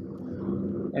it.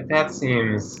 That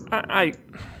seems...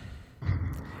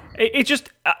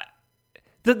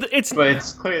 But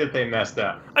it's clear that they messed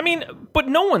up. I mean, but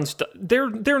no one's... There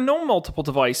are no multiple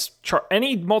device...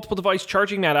 any multiple device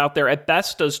charging mat out there at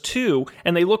best does 2,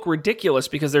 and they look ridiculous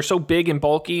because they're so big and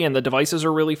bulky and the devices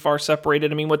are really far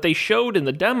separated. I mean, what they showed in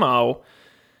the demo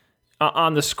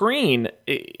on the screen,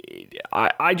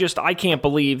 I can't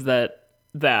believe that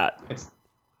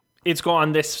it's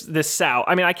gone this south.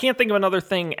 I mean, I can't think of another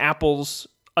thing Apple's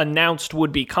announced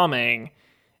would be coming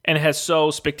and has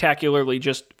so spectacularly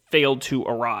just failed to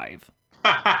arrive.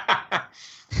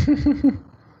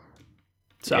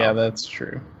 So, yeah, that's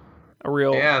true. A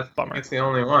real bummer. It's the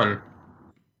only one.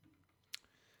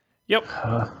 Yep.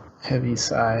 Heavy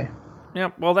sigh.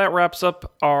 Yep. Well, that wraps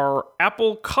up our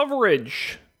Apple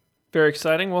coverage. Very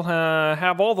exciting. We'll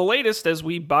have all the latest as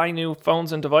we buy new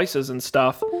phones and devices and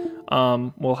stuff.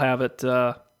 We'll have it.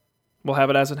 We'll have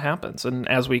it as it happens, and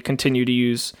as we continue to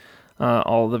use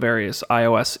all the various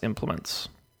iOS implements.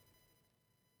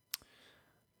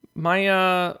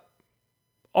 My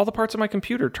all the parts of my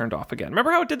computer turned off again.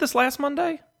 Remember how it did this last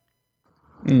Monday?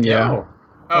 Yeah.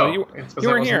 Oh, you it's 'cause you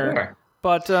I were wasn't here. there.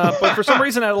 But for some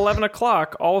reason at 11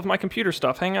 o'clock, all of my computer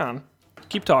stuff. Hang on.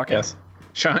 Keep talking. Yes.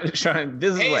 Sean,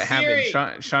 this is Hey, what Siri!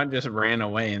 happened. Sean just ran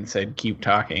away and said, "Keep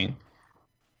talking."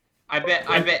 I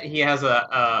bet he has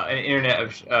an internet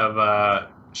of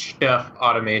stuff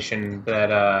automation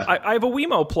that I have a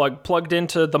Wemo plugged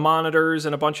into the monitors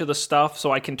and a bunch of the stuff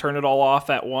so I can turn it all off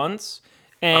at once.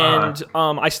 And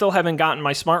I still haven't gotten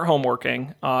my smart home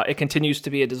working. It continues to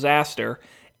be a disaster.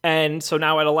 And so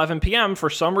now at 11 p.m., for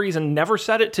some reason, never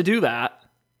set it to do that.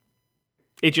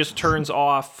 It just turns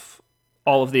off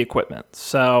all of the equipment.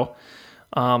 So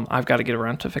I've got to get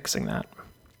around to fixing that.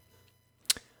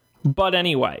 But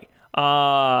anyway,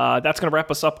 that's going to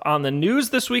wrap us up on the news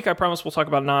this week. I promise we'll talk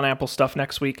about non-Apple stuff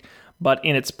next week. But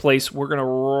in its place, we're going to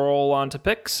roll on to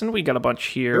picks. And we got a bunch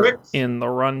here in the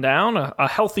rundown. A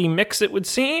healthy mix, it would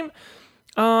seem.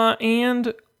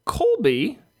 And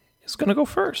Colby is going to go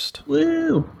first.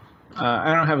 Woo!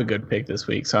 I don't have a good pick this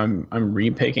week, so I'm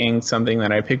repicking something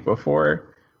that I picked before.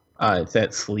 It's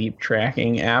that sleep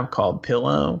tracking app called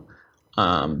Pillow.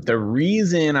 The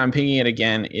reason I'm picking it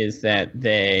again is that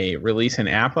they release an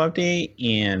app update,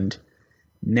 and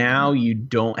now you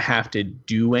don't have to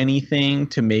do anything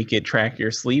to make it track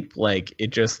your sleep. Like, it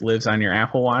just lives on your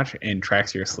Apple Watch and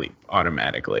tracks your sleep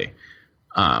automatically.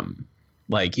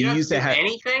 Like you used to have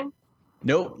anything.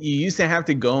 Nope. You used to have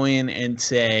to go in and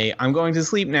say, "I'm going to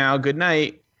sleep now. Good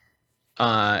night."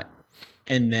 And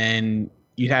then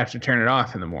you'd have to turn it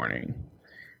off in the morning.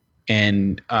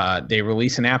 And they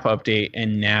release an app update,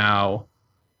 and now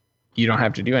you don't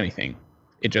have to do anything.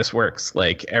 It just works.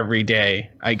 Like, every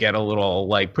day I get a little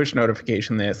like push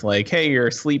notification that's like, "Hey, your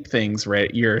sleep thing's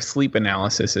ready. Your sleep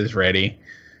analysis is ready."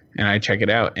 And I check it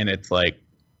out, and it's like,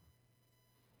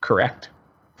 correct.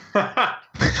 How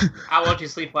well did you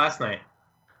sleep last night?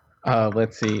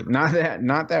 Let's see. Not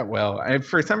that well.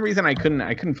 For some reason I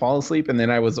couldn't fall asleep, and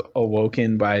then I was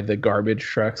awoken by the garbage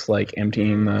trucks like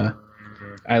emptying the.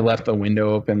 I left the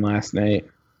window open last night.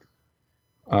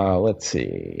 Let's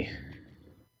see.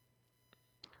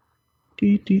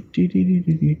 Do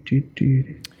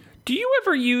you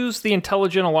ever use the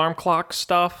intelligent alarm clock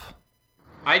stuff?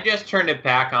 I just turned it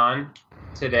back on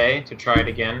today to try it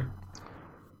again.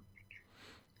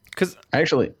 Because I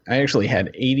actually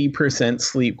had 80%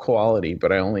 sleep quality,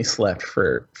 but I only slept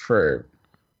for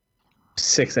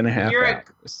 6.5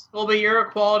 hours. Well, but you're a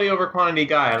quality over quantity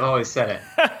guy. I've always said it.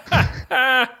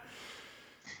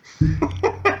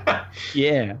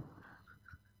 Yeah.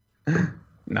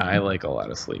 No, I like a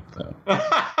lot of sleep though.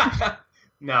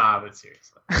 Nah, but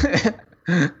seriously.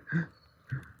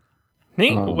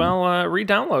 Neat. Well,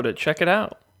 re-download it. Check it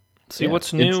out. See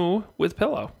what's new with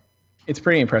Pillow. It's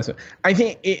pretty impressive. I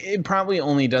think it probably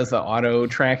only does the auto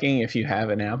tracking if you have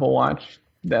an Apple Watch.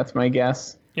 That's my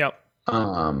guess. Yep.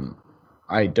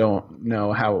 I don't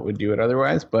know how it would do it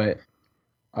otherwise, but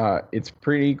it's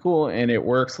pretty cool, and it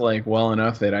works like well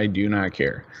enough that I do not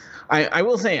care. I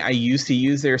will say I used to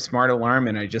use their smart alarm,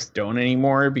 and I just don't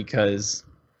anymore because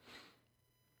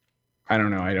I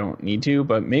don't know. I don't need to,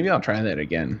 but maybe I'll try that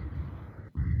again.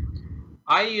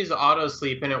 I use auto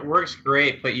sleep and it works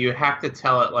great, but you have to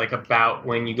tell it like about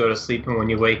when you go to sleep and when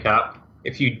you wake up.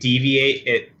 If you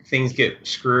deviate, things get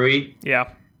screwy. Yeah.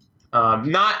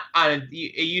 Not on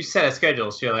you set a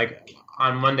schedule, so you're like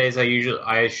on Mondays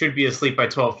I should be asleep by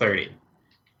 12:30.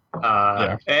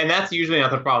 And that's usually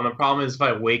not the problem. The problem is if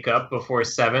I wake up before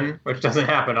 7, which doesn't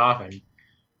happen often.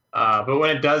 But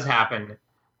when it does happen,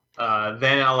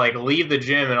 then I'll like leave the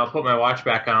gym and I'll put my watch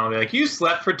back on. I'll be like, "You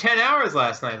slept for 10 hours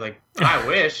last night." Like, I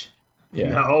wish.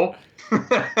 Yeah. No.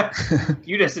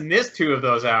 You just missed 2 of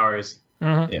those hours.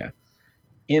 Mm-hmm. Yeah.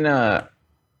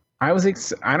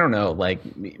 I don't know, like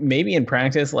maybe in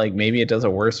practice, like maybe it does a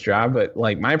worse job, but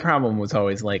like my problem was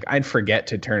always like I'd forget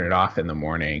to turn it off in the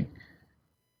morning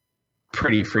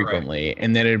pretty frequently, right.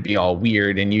 And then it'd be all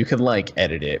weird, and you could like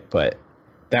edit it, but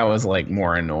that was like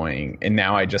more annoying. And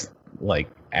now I just like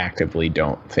actively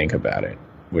don't think about it,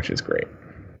 which is great.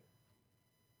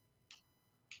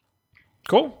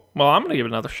 Cool. Well, I'm going to give it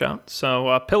another shot.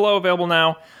 So Pillow available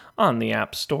now on the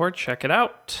App Store. Check it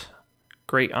out.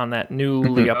 Great on that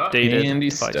newly updated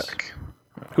Andy's device. stuck.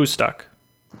 Who's stuck?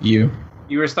 You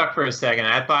were stuck for a second.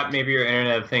 I thought maybe your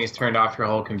Internet of Things turned off your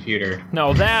whole computer.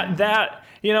 No, that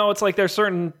it's like there's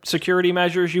certain security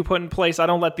measures you put in place. I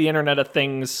don't let the Internet of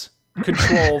Things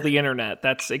control the internet.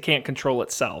 It can't control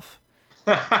itself.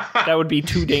 That would be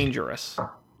too dangerous.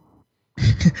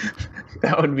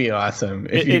 That would be awesome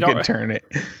if you could turn it.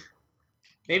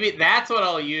 Maybe that's what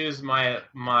I'll use my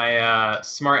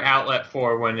smart outlet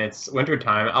for when it's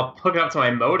wintertime. I'll hook it up to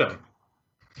my modem,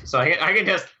 so I can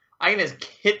just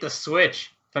hit the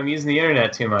switch if I'm using the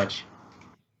internet too much.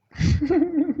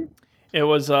 It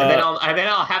was. And then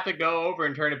I'll have to go over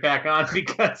and turn it back on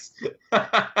because.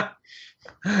 That'd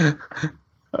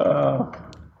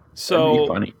be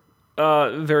funny.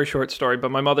 Very short story,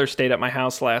 but my mother stayed at my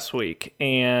house last week,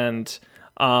 and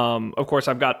of course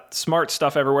I've got smart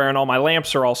stuff everywhere, and all my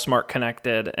lamps are all smart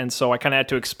connected, and so I kind of had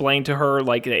to explain to her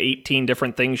like the 18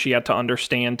 different things she had to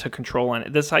understand to control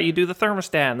it. This is how you do the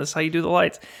thermostat, and this is how you do the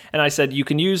lights. And I said you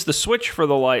can use the switch for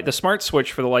the light, the smart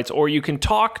switch for the lights, or you can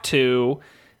talk to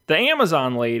the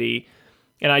Amazon lady.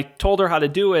 And I told her how to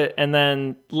do it, and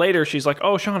then later she's like,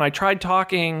 "Oh, Sean, I tried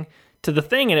talking to the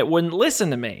thing and it wouldn't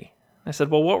listen to me." I said,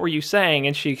 "Well, what were you saying?"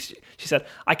 And she said,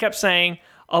 "I kept saying,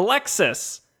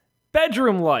 Alexis,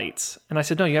 bedroom lights." And I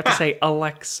said, "No, you have to say,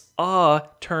 Alexa,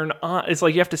 turn on." It's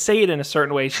like you have to say it in a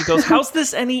certain way. She goes, "How's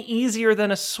this any easier than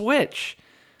a switch?"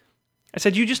 I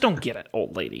said, "You just don't get it,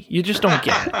 old lady. You just don't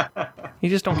get it. You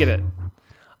just don't get it."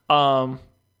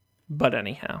 But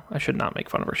anyhow, I should not make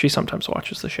fun of her. She sometimes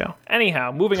watches the show.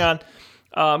 Anyhow, moving on.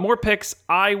 More picks.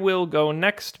 I will go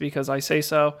next because I say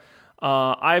so.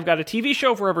 I've got a TV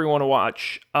show for everyone to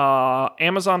watch.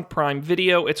 Amazon Prime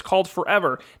Video. It's called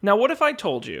Forever. Now, what if I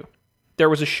told you there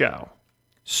was a show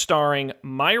starring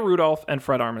Maya Rudolph and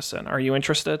Fred Armisen? Are you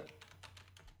interested?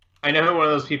 I know who one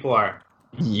of those people are.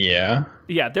 Yeah.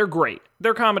 Yeah, they're great.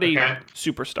 They're comedy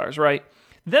superstars, right?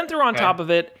 Then throw on top of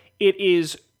it, it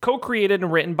is co-created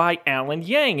and written by Alan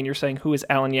Yang. And you're saying, who is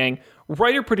Alan Yang?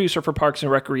 Writer-producer for Parks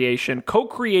and Recreation,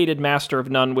 co-created Master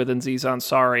of None with Aziz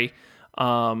Ansari,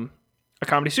 a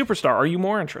comedy superstar. Are you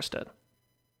more interested?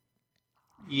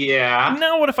 Yeah.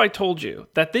 Now, what if I told you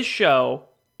that this show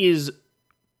is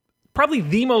probably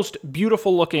the most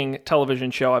beautiful-looking television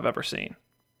show I've ever seen?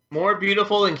 More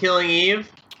beautiful than Killing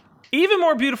Eve? Even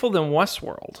more beautiful than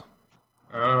Westworld.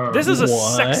 This is a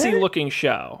sexy-looking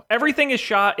show. Everything is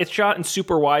shot. It's shot in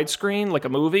super widescreen, like a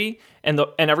movie, and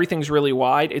everything's really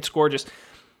wide. It's gorgeous.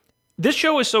 This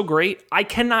show is so great, I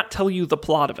cannot tell you the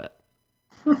plot of it.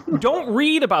 Don't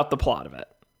read about the plot of it.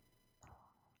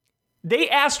 They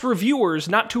asked reviewers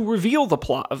not to reveal the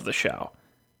plot of the show.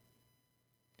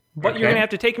 But you're going to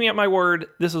have to take me at my word.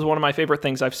 This is one of my favorite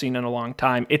things I've seen in a long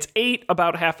time. It's 8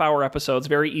 about half-hour episodes.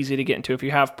 Very easy to get into. If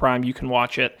you have Prime, you can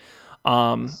watch it.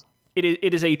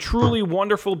 It is a truly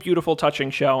wonderful, beautiful,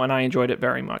 touching show, and I enjoyed it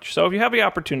very much. So if you have the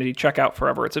opportunity, check out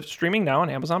Forever. It's streaming now on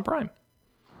Amazon Prime.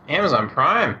 Amazon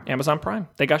Prime? Amazon Prime.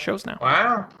 They got shows now.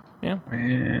 Wow. Yeah.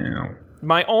 Wow.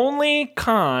 My only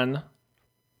con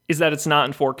is that it's not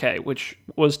in 4K, which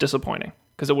was disappointing,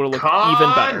 because it would have looked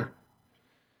even better.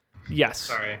 Yes.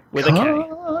 Sorry. With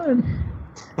a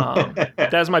K.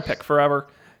 That's my pick, Forever.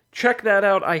 Check that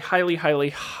out. I highly, highly,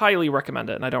 highly recommend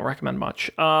it, and I don't recommend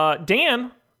much.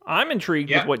 Dan, I'm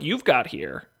intrigued with what you've got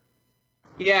here.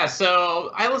 Yeah,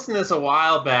 so I listened to this a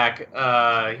while back.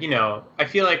 I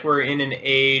feel like we're in an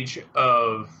age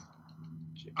of,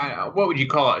 what would you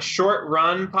call it, short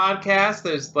run podcast.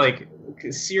 There's like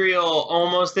Serial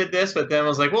almost did this, but then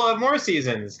was like, we'll have more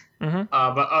seasons. Mm-hmm.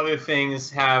 But other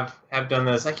things have done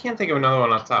this. I can't think of another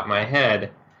one off the top of my head.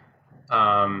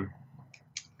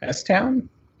 S-Town?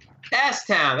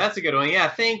 S-Town, that's a good one. Yeah,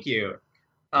 thank you.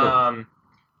 And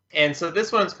so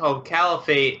this one's called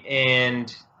Caliphate,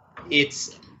 and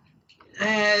it's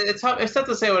tough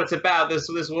to say what it's about. This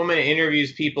woman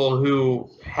interviews people who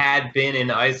had been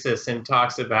in ISIS and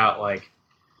talks about like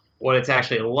what it's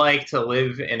actually like to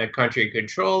live in a country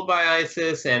controlled by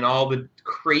ISIS and all the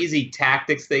crazy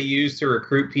tactics they use to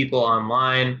recruit people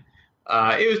online.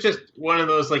 It was just one of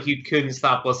those like you couldn't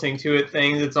stop listening to it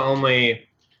things. It's only,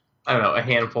 I don't know, a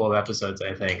handful of episodes,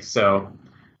 I think. So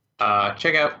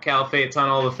check out Caliphate. It's on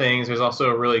all the things. There's also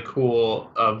a really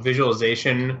cool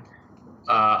visualization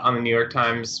on the New York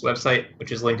Times website,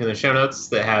 which is linked in the show notes,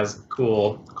 that has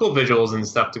cool visuals and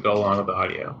stuff to go along with the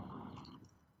audio.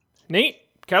 Neat.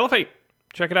 Caliphate.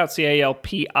 Check it out.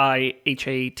 Calpihate.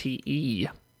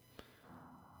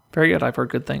 Very good. I've heard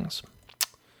good things.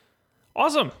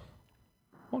 Awesome.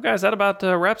 Well, guys, that about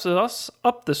wraps us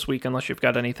up this week, unless you've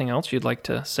got anything else you'd like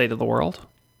to say to the world.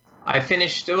 I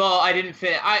finished. Well, I didn't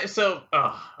finish.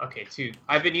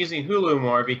 I've been using Hulu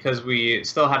more because we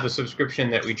still have the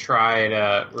subscription that we tried.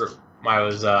 I was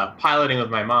piloting with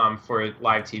my mom for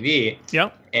live TV.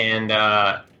 Yep. And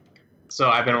so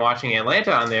I've been watching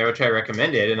Atlanta on there, which I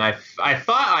recommended, and I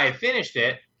thought I had finished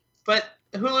it, but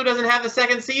Hulu doesn't have the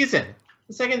second season.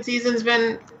 The second season's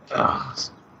been.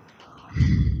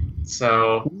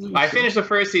 So I finished the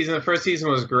first season. The first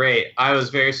season was great. I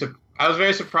I was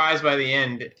very surprised by the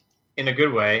end in a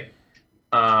good way.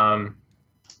 So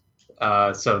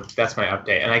that's my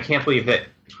update. And I can't believe that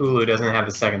Hulu doesn't have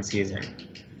the second season.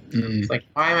 It's like,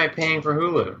 why am I paying for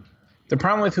Hulu? The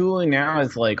problem with Hulu now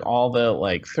is like all the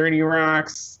like 30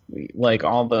 Rocks, like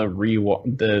all the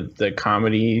the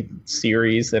comedy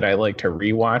series that I like to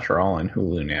rewatch are all on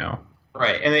Hulu now.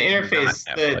 Right, and the interface,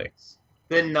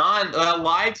 the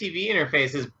live TV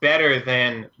interface is better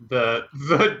than the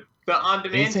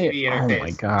on-demand TV interface. Oh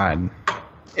my god,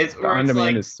 the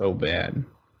on-demand is so bad.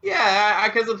 Yeah,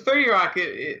 because of 30 Rock,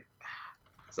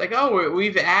 it's like, oh,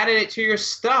 we've added it to your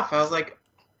stuff. I was like,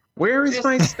 where is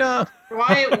my stuff? And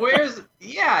why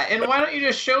don't you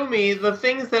just show me the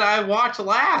things that I watched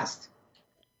last?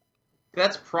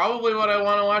 That's probably what I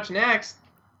want to watch next.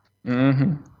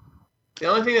 Mm-hmm. The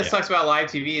only thing that sucks about live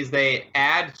TV is they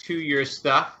add to your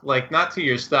stuff, like not to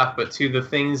your stuff, but to the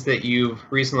things that you've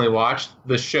recently watched,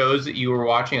 the shows that you were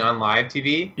watching on live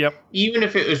TV. Yep. Even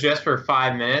if it was just for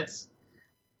 5 minutes.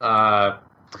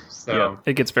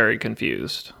 It gets very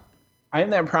confused. I have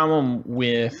that problem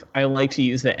with, I like to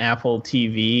use the Apple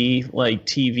TV, like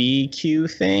TV queue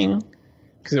thing,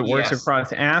 because it works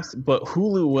across apps, but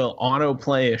Hulu will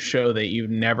autoplay a show that you've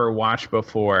never watched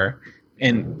before,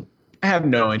 and I have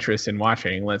no interest in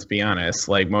watching, let's be honest,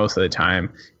 like most of the time.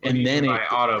 What and then by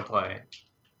autoplay?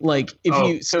 Like if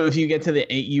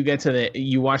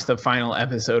you watch the final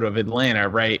episode of Atlanta,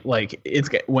 right? Like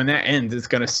when that ends, it's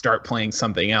going to start playing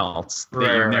something else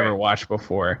that you've never watched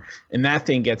before, and that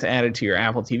thing gets added to your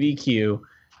Apple TV queue,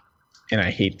 and I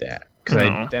hate that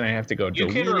because then I have to go. You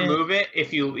can remove it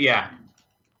if you Yeah.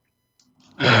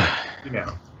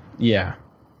 Yeah,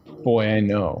 boy, I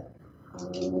know.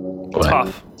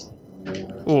 Tough.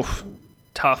 Oof,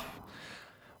 tough.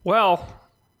 Well,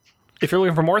 if you're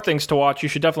looking for more things to watch, you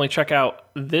should definitely check out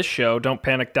this show.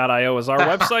 Don'tPanic.io is our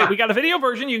website. We got a video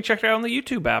version. You can check it out on the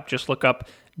YouTube app. Just look up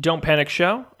Don't Panic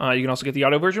Show. You can also get the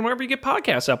audio version wherever you get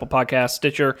podcasts, Apple Podcasts,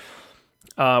 Stitcher,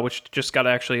 which just got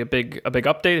actually a big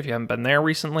update if you haven't been there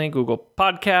recently. Google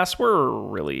Podcasts. We're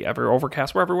really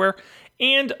Overcast. We're everywhere.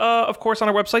 And, of course, on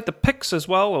our website, the picks as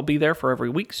well will be there for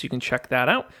every week, so you can check that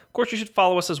out. Of course, you should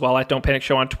follow us as well at Don't Panic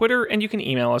Show on Twitter, and you can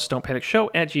email us,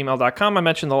 don'tpanicshow@gmail.com. I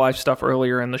mentioned the live stuff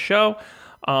earlier in the show.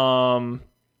 I'll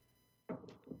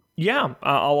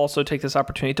also take this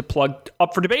opportunity to plug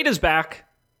Up for Debate is back.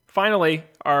 Finally,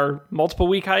 our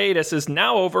multiple-week hiatus is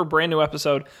now over. Brand new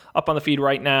episode up on the feed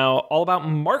right now, all about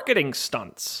marketing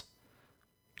stunts,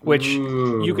 which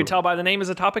you could tell by the name is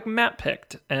a topic Matt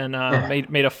picked, and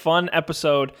made a fun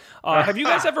episode. Have you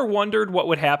guys ever wondered what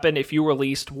would happen if you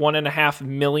released 1.5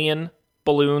 million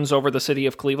balloons over the city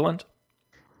of Cleveland?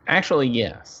 Actually,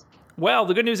 yes. Well,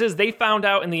 the good news is they found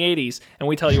out in the 80s, and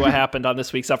we tell you what happened on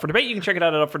this week's Up for Debate. You can check it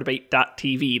out at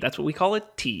upfordebate.tv. That's what we call a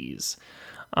tease.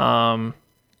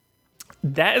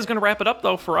 That is going to wrap it up,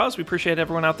 though, for us. We appreciate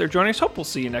everyone out there joining us. Hope we'll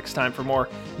see you next time for more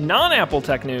non-Apple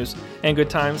tech news and good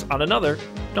times on another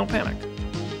Don't Panic.